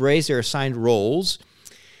started to embrace their assigned roles,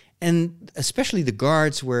 and especially the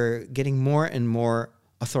guards were getting more and more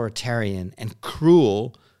authoritarian and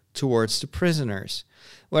cruel towards the prisoners,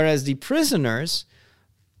 whereas the prisoners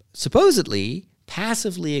supposedly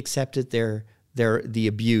passively accepted the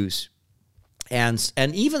abuse and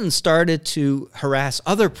even started to harass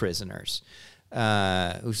other prisoners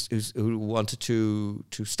who wanted to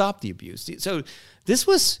stop the abuse. So this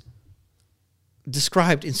was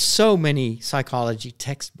described in so many psychology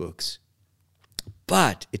textbooks,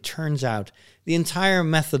 but it turns out the entire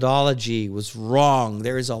methodology was wrong.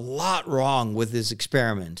 There is a lot wrong with this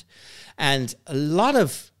experiment, and a lot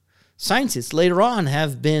of scientists later on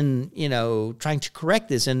have been, trying to correct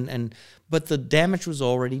this, but the damage was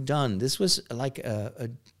already done. This was like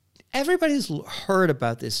everybody's heard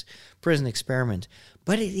about this prison experiment,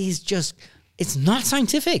 but it's not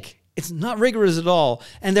scientific. It's not rigorous at all.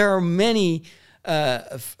 And there are many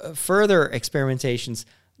further experimentations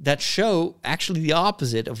that show actually the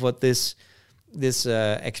opposite of what this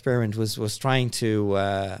experiment was trying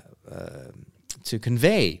to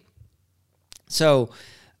convey. So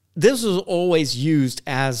this was always used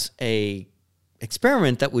as a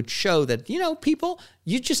experiment that would show that, people,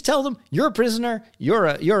 you just tell them you're a prisoner, you're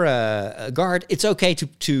a guard, it's okay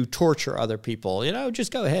to torture other people,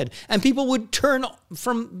 just go ahead. And people would turn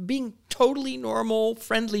from being totally normal,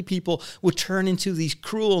 friendly people, would turn into these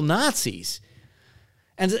cruel Nazis.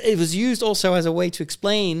 And it was used also as a way to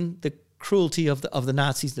explain the cruelty of the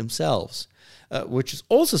Nazis themselves, which is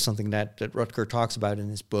also something that Rutger talks about in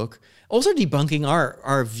his book, also debunking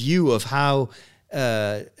our view of how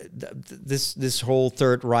this whole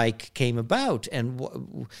Third Reich came about. And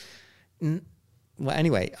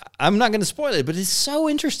anyway, I'm not going to spoil it, but it's so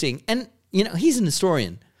interesting. And he's an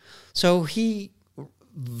historian, so he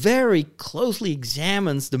very closely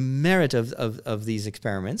examines the merit of these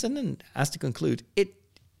experiments, and then has to conclude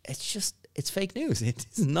it's fake news. It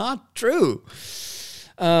is not true.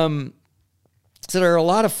 So there are a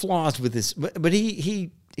lot of flaws with this, but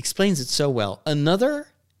he explains it so well. Another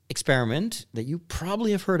experiment that you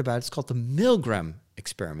probably have heard about, it's called the Milgram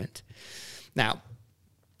experiment. Now,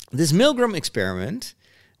 this Milgram experiment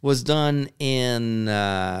was done in,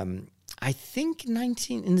 I think, in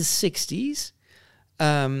the 60s.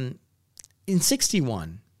 In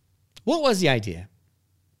 61. What was the idea?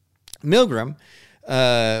 Milgram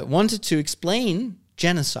wanted to explain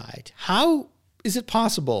genocide. How is it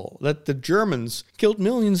possible that the Germans killed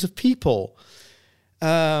millions of people?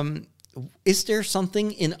 Is there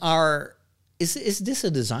something in is this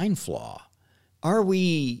a design flaw? Are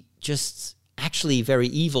we just actually very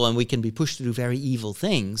evil and we can be pushed to do very evil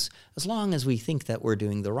things as long as we think that we're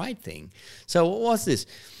doing the right thing? So what was this?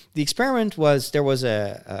 The experiment was, there was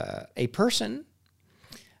a person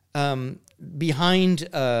behind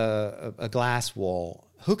a glass wall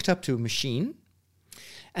hooked up to a machine,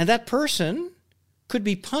 and that person could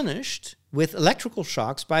be punished with electrical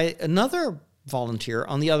shocks by another volunteer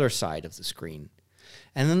on the other side of the screen.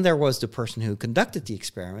 And then there was the person who conducted the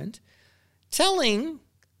experiment telling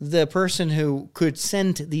the person who could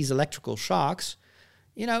send these electrical shocks,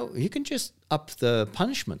 you can just up the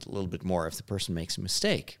punishment a little bit more if the person makes a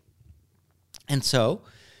mistake. And so,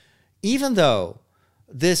 even though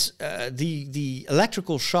the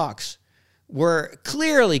electrical shocks were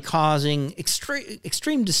clearly causing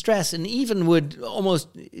extreme distress, and even would almost,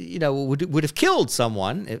 would have killed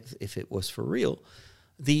someone if it was for real.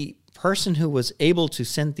 The person who was able to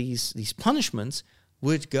send these punishments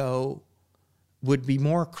would be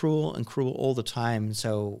more cruel and cruel all the time.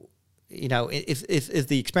 So, if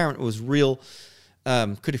the experiment was real,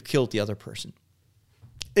 could have killed the other person.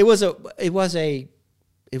 The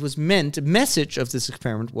message of this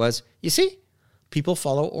experiment was, you see, people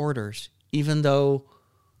follow orders, even though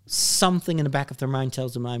something in the back of their mind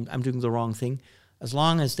tells them I'm doing the wrong thing. As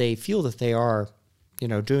long as they feel that they are,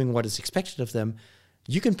 doing what is expected of them,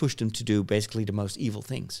 you can push them to do basically the most evil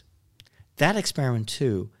things. That experiment,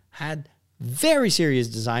 too, had very serious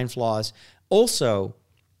design flaws. Also,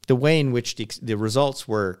 the way in which the results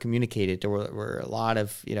were communicated, there were a lot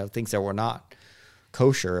of things that were not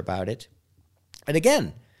kosher about it. And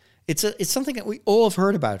again, it's something that we all have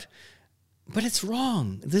heard about, but it's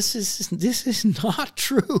wrong. This is not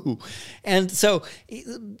true. And so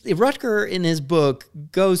Rutger in his book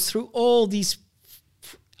goes through all these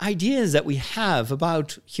ideas that we have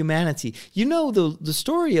about humanity. The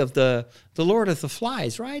story of the Lord of the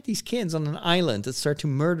Flies, right? These kids on an island that start to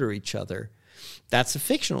murder each other. That's a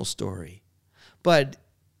fictional story. But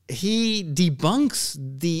he debunks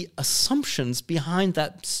the assumptions behind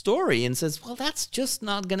that story and says, well, that's just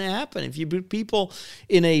not going to happen. If you put people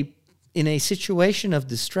in a situation of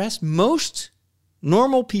distress, most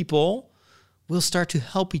normal people will start to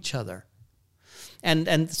help each other.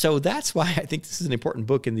 And so that's why I think this is an important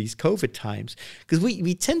book in these COVID times, because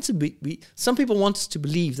we tend to some people want us to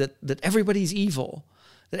believe that everybody's evil,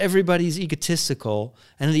 that everybody's egotistical,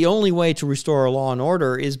 and the only way to restore law and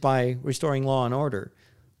order is by restoring law and order.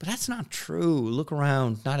 But that's not true. Look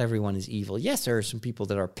around. Not everyone is evil. Yes, there are some people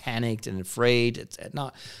that are panicked and afraid.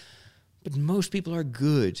 But most people are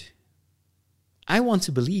good. I want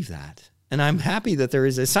to believe that. And I'm happy that there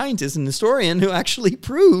is a scientist and historian who actually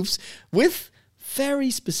proves with very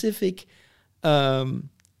specific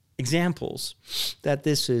examples that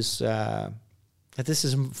this is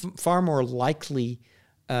far more likely.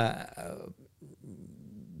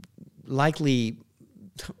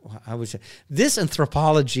 I would say this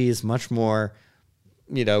anthropology is much more,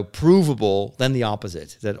 provable than the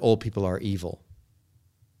opposite, that all people are evil.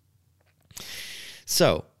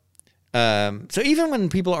 So even when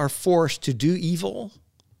people are forced to do evil,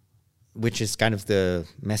 which is kind of the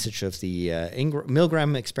message of the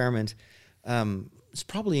Milgram experiment, it's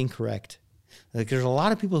probably incorrect. Like, there's a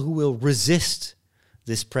lot of people who will resist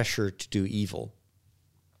this pressure to do evil.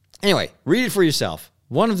 Anyway, read it for yourself.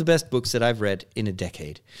 One of the best books that I've read in a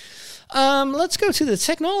decade. Let's go to the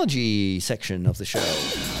technology section of the show.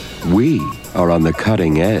 We are on the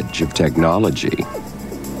cutting edge of technology.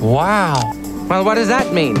 Wow. Well, what does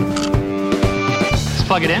that mean? Just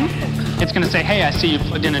plug it in. It's going to say, hey, I see you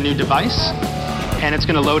plugged in a new device. And it's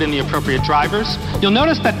going to load in the appropriate drivers. You'll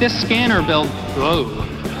notice that this scanner build... Whoa.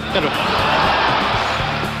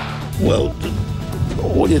 Well,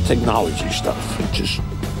 all your technology stuff, it just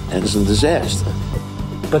ends in disaster.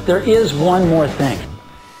 But there is one more thing.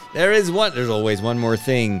 There's always one more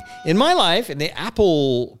thing. In my life, in the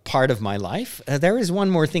Apple part of my life, there is one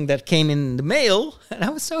more thing that came in the mail, and I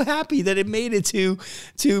was so happy that it made it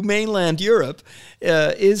to mainland Europe,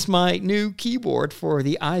 is my new keyboard for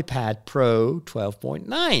the iPad Pro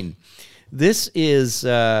 12.9. This is,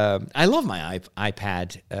 I love my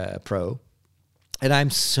iPad Pro, and I'm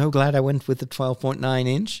so glad I went with the 12.9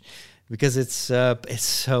 inch because it's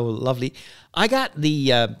so lovely. I got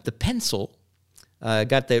the pencil.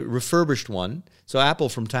 Got the refurbished one. So Apple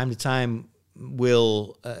from time to time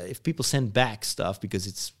will, if people send back stuff because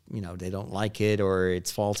it's, they don't like it or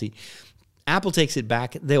it's faulty, Apple takes it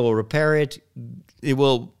back. They will repair it. It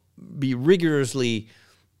will be rigorously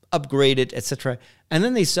upgraded, etc. And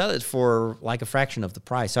then they sell it for like a fraction of the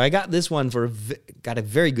price. So I got this one got a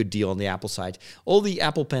very good deal on the Apple side. All the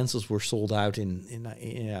Apple pencils were sold out in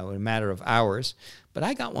a matter of hours, but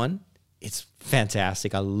I got one. It's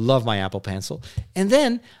fantastic. I love my Apple Pencil. And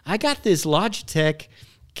then I got this Logitech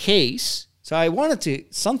case. So I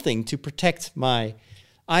wanted something to protect my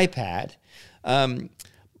iPad. And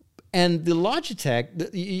the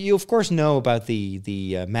Logitech, you of course know about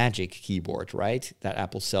the Magic keyboard, right? That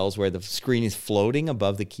Apple sells where the screen is floating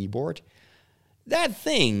above the keyboard. That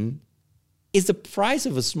thing is the price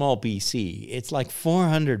of a small PC. It's like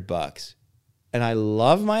 $400. And I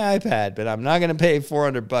love my iPad, but I'm not going to pay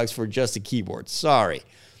 $400 for just a keyboard. Sorry.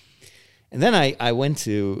 And then I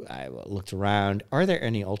looked around. Are there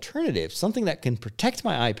any alternatives? Something that can protect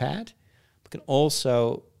my iPad, but can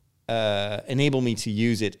also enable me to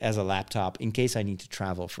use it as a laptop in case I need to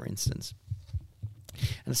travel, for instance.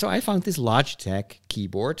 And so I found this Logitech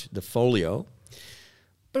keyboard, the Folio,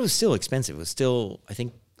 but it was still expensive. It was still, I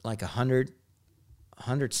think, like 100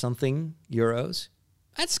 something euros.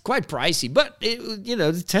 That's quite pricey, but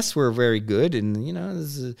the tests were very good, and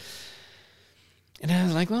and I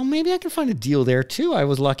was like, well, maybe I can find a deal there too. I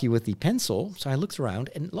was lucky with the pencil, so I looked around,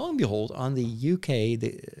 and lo and behold, on the UK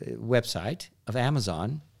website of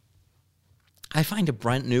Amazon, I find a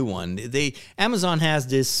brand new one. Amazon has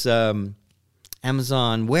this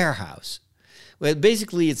Amazon warehouse. Well,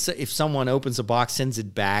 basically, it's if someone opens a box, sends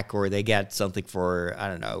it back, or they get something for, I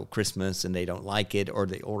don't know, Christmas, and they don't like it, or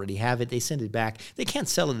they already have it, they send it back. They can't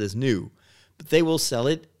sell it as new, but they will sell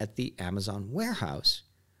it at the Amazon warehouse.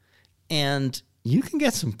 And you can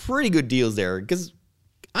get some pretty good deals there, because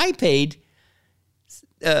I paid,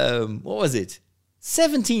 what was it?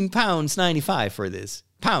 £17.95 for this.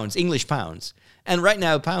 Pounds, English pounds. And right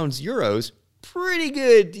now, pounds, euros, pretty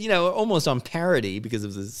good, almost on parity because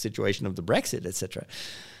of the situation of the Brexit, etc.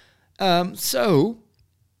 So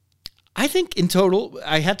I think in total,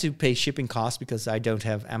 I had to pay shipping costs because I don't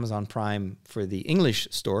have Amazon Prime for the English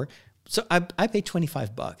store. So I paid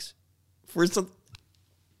 $25 for some.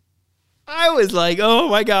 I was like, oh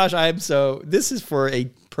my gosh, this is for a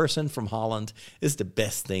person from Holland. This is the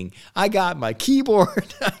best thing. I got my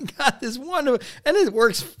keyboard. I got this wonderful, and it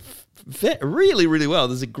works really, really well.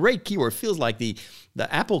 This is a great keyboard. It feels like the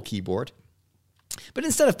Apple keyboard. But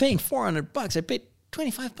instead of paying $400, I paid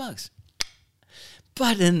 $25.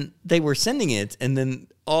 But then they were sending it, and then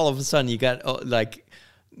all of a sudden you got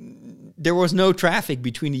there was no traffic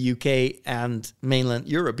between the UK and mainland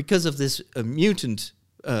Europe because of this mutant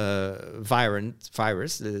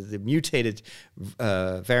virus, the mutated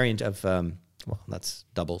variant of, that's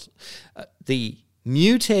doubles. The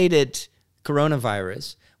mutated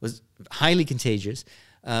coronavirus was highly contagious.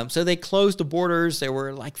 So they closed the borders. There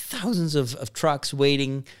were like thousands of trucks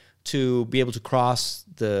waiting to be able to cross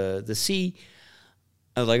the sea.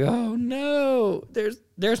 I was like, oh no,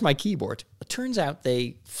 there's my keyboard. It turns out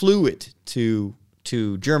they flew it to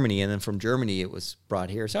Germany, and then from Germany it was brought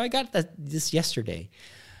here. So I got this yesterday.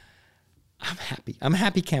 I'm happy. I'm a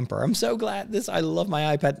happy camper. I'm so glad I love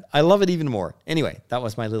my iPad. I love it even more. Anyway, that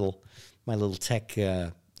was my little tech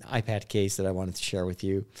iPad case that I wanted to share with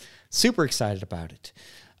you. Super excited about it.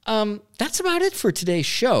 That's about it for today's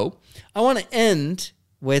show. I want to end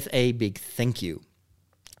with a big thank you.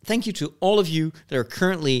 Thank you to all of you that are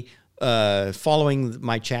currently following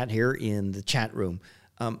my chat here in the chat room.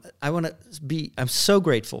 I'm so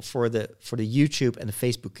grateful for the YouTube and the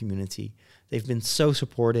Facebook community. They've been so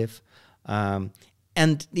supportive. And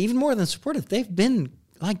even more than supportive, they've been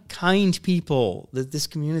like kind people. This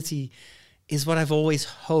community is what I've always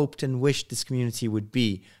hoped and wished this community would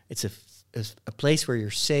be. It's a place where you're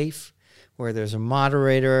safe, where there's a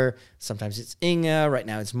moderator. Sometimes it's Inge. Right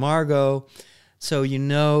now it's Margot. So you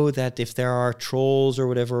know that if there are trolls or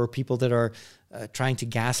whatever, or people that are trying to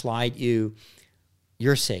gaslight you,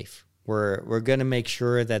 you're safe. We're going to make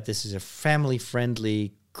sure that this is a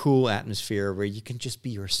family-friendly, cool atmosphere where you can just be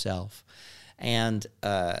yourself. And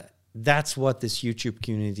that's what this YouTube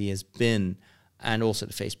community has been, and also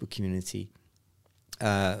the Facebook community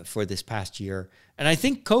for this past year. And I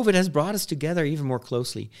think COVID has brought us together even more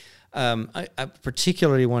closely. I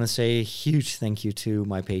particularly want to say a huge thank you to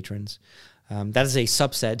my patrons. That is a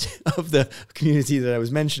subset of the community that I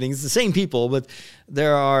was mentioning. It's the same people, but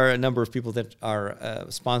there are a number of people that are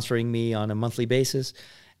sponsoring me on a monthly basis.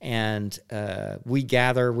 And we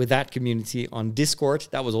gather with that community on Discord.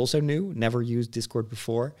 That was also new. Never used Discord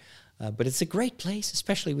before. But it's a great place,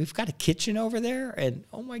 especially we've got a kitchen over there. And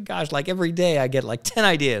oh my gosh, like every day I get like 10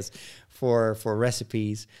 ideas for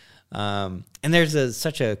recipes. And there's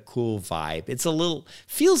such a cool vibe.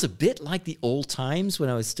 Feels a bit like the old times when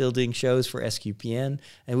I was still doing shows for SQPN,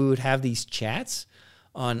 and we would have these chats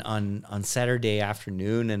on Saturday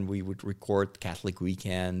afternoon, and we would record Catholic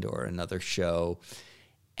Weekend or another show,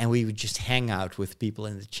 and we would just hang out with people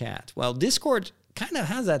in the chat. Well, Discord kind of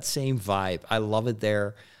has that same vibe. I love it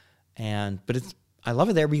there, I love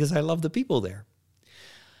it there because I love the people there.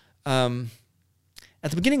 At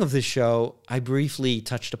the beginning of this show, I briefly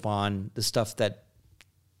touched upon the stuff that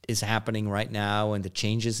is happening right now and the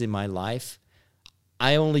changes in my life.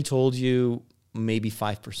 I only told you maybe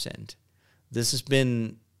 5%. This has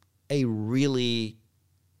been a really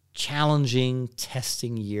challenging,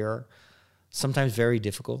 testing year, sometimes very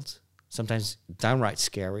difficult, sometimes downright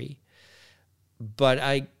scary. But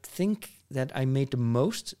I think that I made the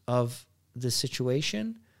most of the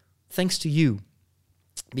situation thanks to you.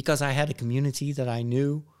 Because I had a community that I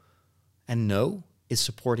knew and know is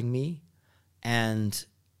supporting me, and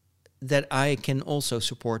that I can also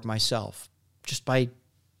support myself just by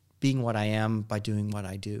being what I am, by doing what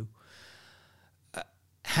I do.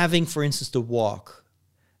 Having, for instance, the walk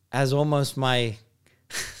as almost my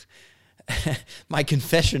my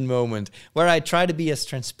confession moment, where I try to be as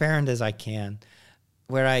transparent as I can,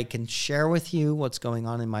 where I can share with you what's going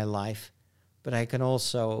on in my life, but I can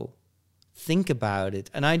also think about it.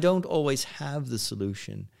 And I don't always have the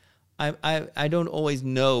solution. I don't always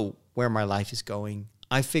know where my life is going.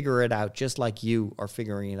 I figure it out just like you are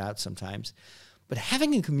figuring it out sometimes. But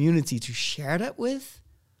having a community to share that with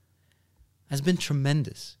has been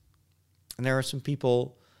tremendous. And there are some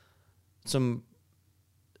people, some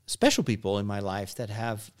special people in my life that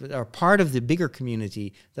are part of the bigger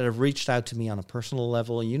community that have reached out to me on a personal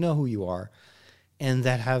level, and you know who you are, and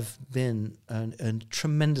that have been a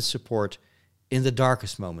tremendous support in the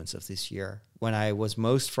darkest moments of this year, when I was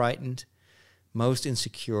most frightened, most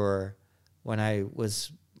insecure, when I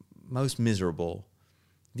was most miserable.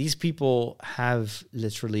 These people have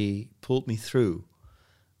literally pulled me through,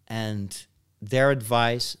 and their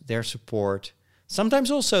advice, their support,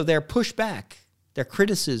 sometimes also their pushback, their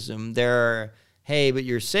criticism, their, hey, but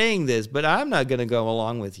you're saying this, but I'm not going to go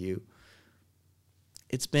along with you.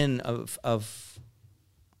 It's been of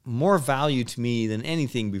more value to me than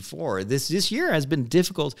anything before. This year has been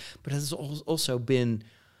difficult, but has also been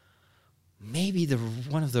maybe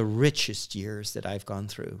one of the richest years that I've gone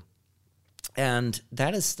through. And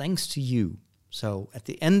that is thanks to you. So at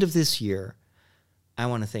the end of this year, I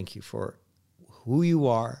want to thank you for who you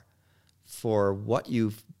are, for what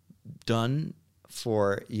you've done,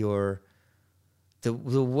 for the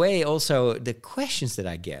way also the questions that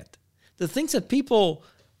I get, the things that people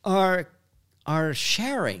are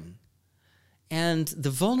sharing, and the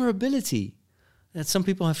vulnerability that some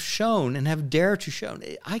people have shown and have dared to show.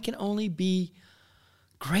 I can only be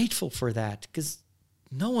grateful for that, because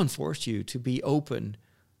no one forced you to be open,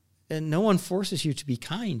 and no one forces you to be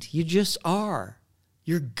kind. You just are.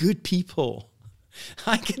 You're good people.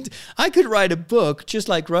 I could write a book just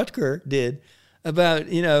like Rutger did about,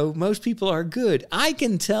 most people are good. I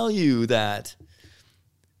can tell you that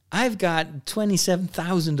I've got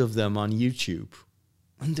 27,000 of them on YouTube,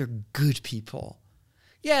 and they're good people.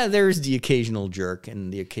 Yeah, there's the occasional jerk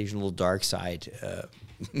and the occasional dark side,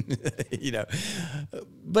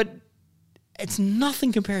 but it's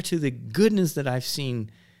nothing compared to the goodness that I've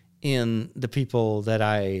seen in the people that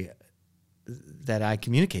I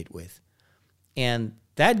communicate with. And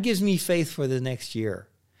that gives me faith for the next year.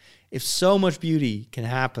 If so much beauty can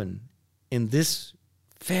happen in this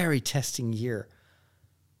very testing year,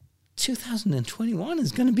 2021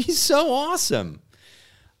 is going to be so awesome.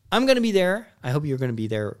 I'm going to be there. I hope you're going to be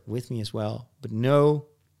there with me as well. But know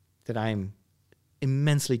that I'm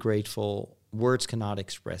immensely grateful. Words cannot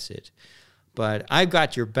express it. But I've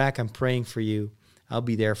got your back. I'm praying for you. I'll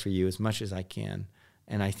be there for you as much as I can.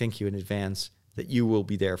 And I thank you in advance that you will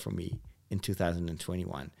be there for me in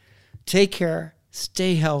 2021. Take care.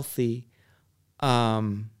 Stay healthy.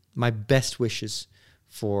 My best wishes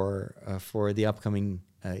for the upcoming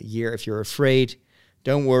year. If you're afraid,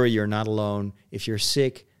 don't worry, you're not alone. If you're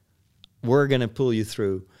sick, we're going to pull you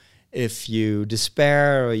through. If you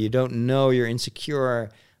despair or you don't know, you're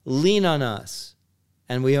insecure, lean on us.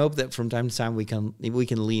 And we hope that from time to time we can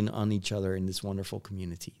lean on each other in this wonderful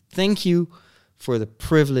community. Thank you for the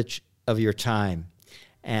privilege of your time.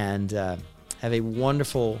 And have a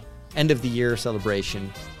wonderful end of the year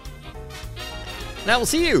celebration. And I will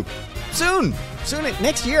see you soon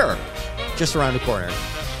next year, just around the corner.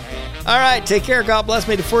 All right, take care. God bless.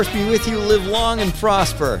 May the force be with you. Live long and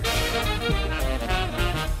prosper.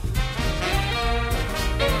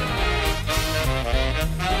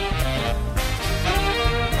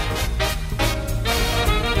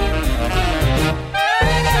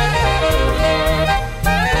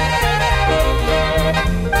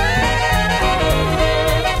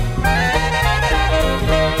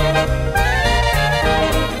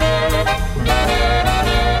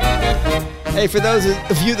 Hey, for those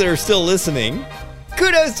of you that are still listening,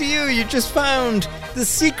 kudos to you. You just found the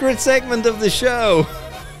secret segment of the show.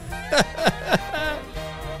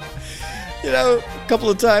 A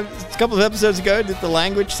couple of episodes ago, I did the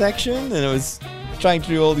language section, and I was trying to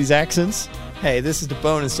do all these accents. Hey, this is the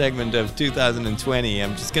bonus segment of 2020.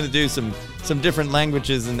 I'm just going to do some different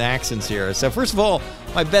languages and accents here. So first of all,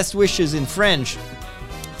 my best wishes in French.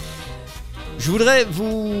 Je voudrais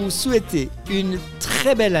vous souhaiter une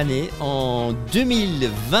très belle année en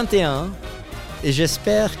 2021 et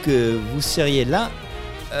j'espère que vous seriez là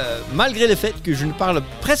malgré le fait que je ne parle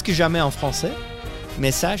presque jamais en français,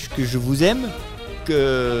 mais sache que je vous aime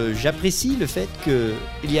que j'apprécie le fait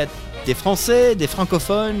qu'il y a des Français, des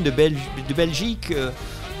francophones de Belgique.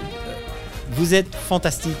 Vous êtes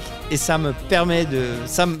fantastiques et ça me permet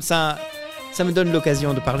ça me donne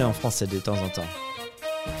l'occasion de parler en français de temps en temps.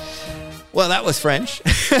 Well, that was French.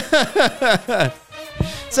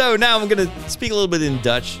 So now I'm going to speak a little bit in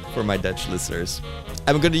Dutch for my Dutch listeners.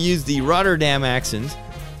 I'm going to use the Rotterdam accent.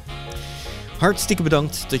 Hartstikke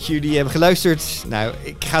bedankt dat jullie hebben geluisterd. Nou,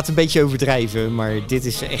 ik ga het een beetje overdrijven, maar dit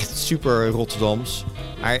is echt super Rotterdams.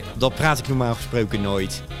 Maar dat praat ik normaal gesproken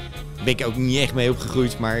nooit. Daar ben ik ook niet echt mee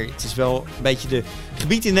opgegroeid, maar het is wel een beetje de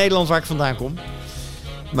gebied in Nederland waar ik vandaan kom.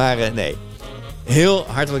 Maar nee, heel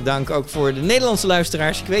hartelijk dank ook voor de Nederlandse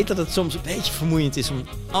luisteraars. Ik weet dat het soms een beetje vermoeiend is om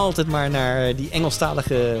altijd maar naar die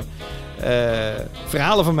Engelstalige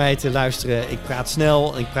verhalen van mij te luisteren. Ik praat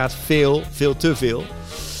snel en ik praat veel te veel.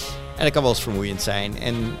 En dat kan wel eens vermoeiend zijn.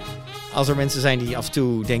 En als er mensen zijn die af en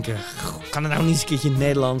toe denken, kan het nou niet eens een keertje in het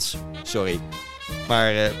Nederlands? Sorry.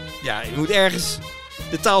 Maar ja, je moet ergens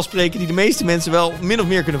de taal spreken die de meeste mensen wel min of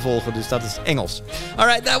meer kunnen volgen. Dus dat is Engels.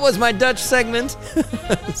 Alright, that was my Dutch segment.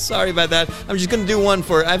 Sorry about that. I'm just going to do one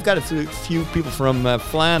for... I've got a few people from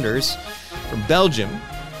Flanders, from Belgium.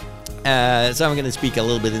 So I'm going to speak a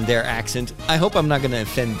little bit in their accent. I hope I'm not going to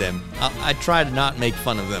offend them. I try to not make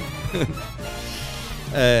fun of them.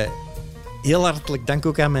 Heel hartelijk dank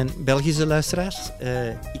ook aan mijn Belgische luisteraars.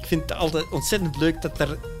 Ik vind het altijd ontzettend leuk dat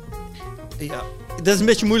er... Ja, het is een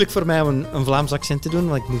beetje moeilijk voor mij om een Vlaams accent te doen,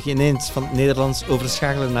 want ik moet ineens van het Nederlands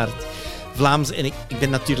overschakelen naar het Vlaams. En ik ben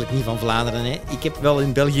natuurlijk niet van Vlaanderen. Hè. Ik heb wel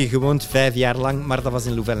in België gewoond 5 jaar lang, maar dat was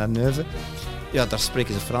in Louvain-la-Neuve. Ja, daar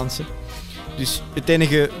spreken ze Frans. Hè. Dus het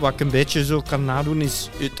enige wat ik een beetje zo kan nadoen is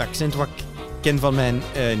het accent wat ik ken van mijn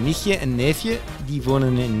nichtje en neefje. Die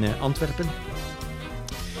wonen in Antwerpen.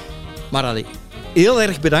 Maar allee, heel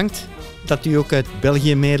erg bedankt dat u ook uit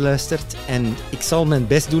België meeluistert. En ik zal mijn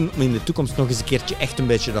best doen om in de toekomst nog eens een keertje echt een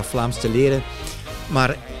beetje dat Vlaams te leren.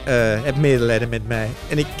 Maar heb medelijden met mij.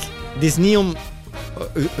 En dit is niet om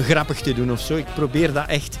grappig te doen of zo. Ik probeer dat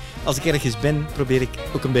echt, als ik ergens ben, probeer ik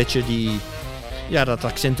ook een beetje dat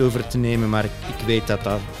accent over te nemen. Maar ik weet dat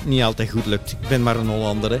dat niet altijd goed lukt. Ik ben maar een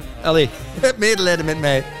Hollander. Hè. Allee, heb medelijden met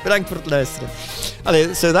mij. Bedankt voor het luisteren.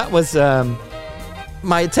 Allee, so that was...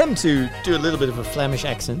 my attempt to do a little bit of a Flemish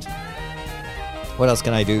accent. What else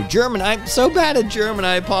can I do? German. I'm so bad at German.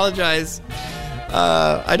 I apologize.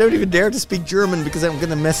 I don't even dare to speak German because I'm going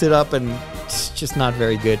to mess it up and it's just not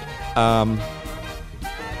very good.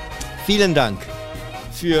 Vielen Dank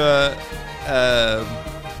für...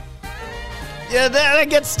 yeah, I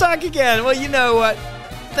get stuck again. Well, you know what?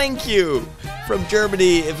 Thank you. From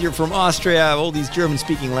Germany, if you're from Austria, all these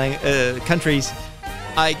German-speaking countries,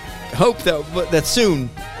 I hope that soon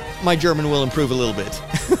my German will improve a little bit.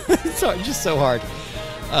 So just so hard.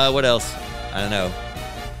 What else? I don't know.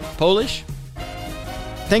 Polish?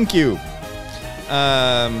 Thank you.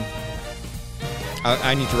 I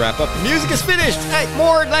need to wrap up. The music is finished. Hey,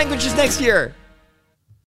 more languages next year.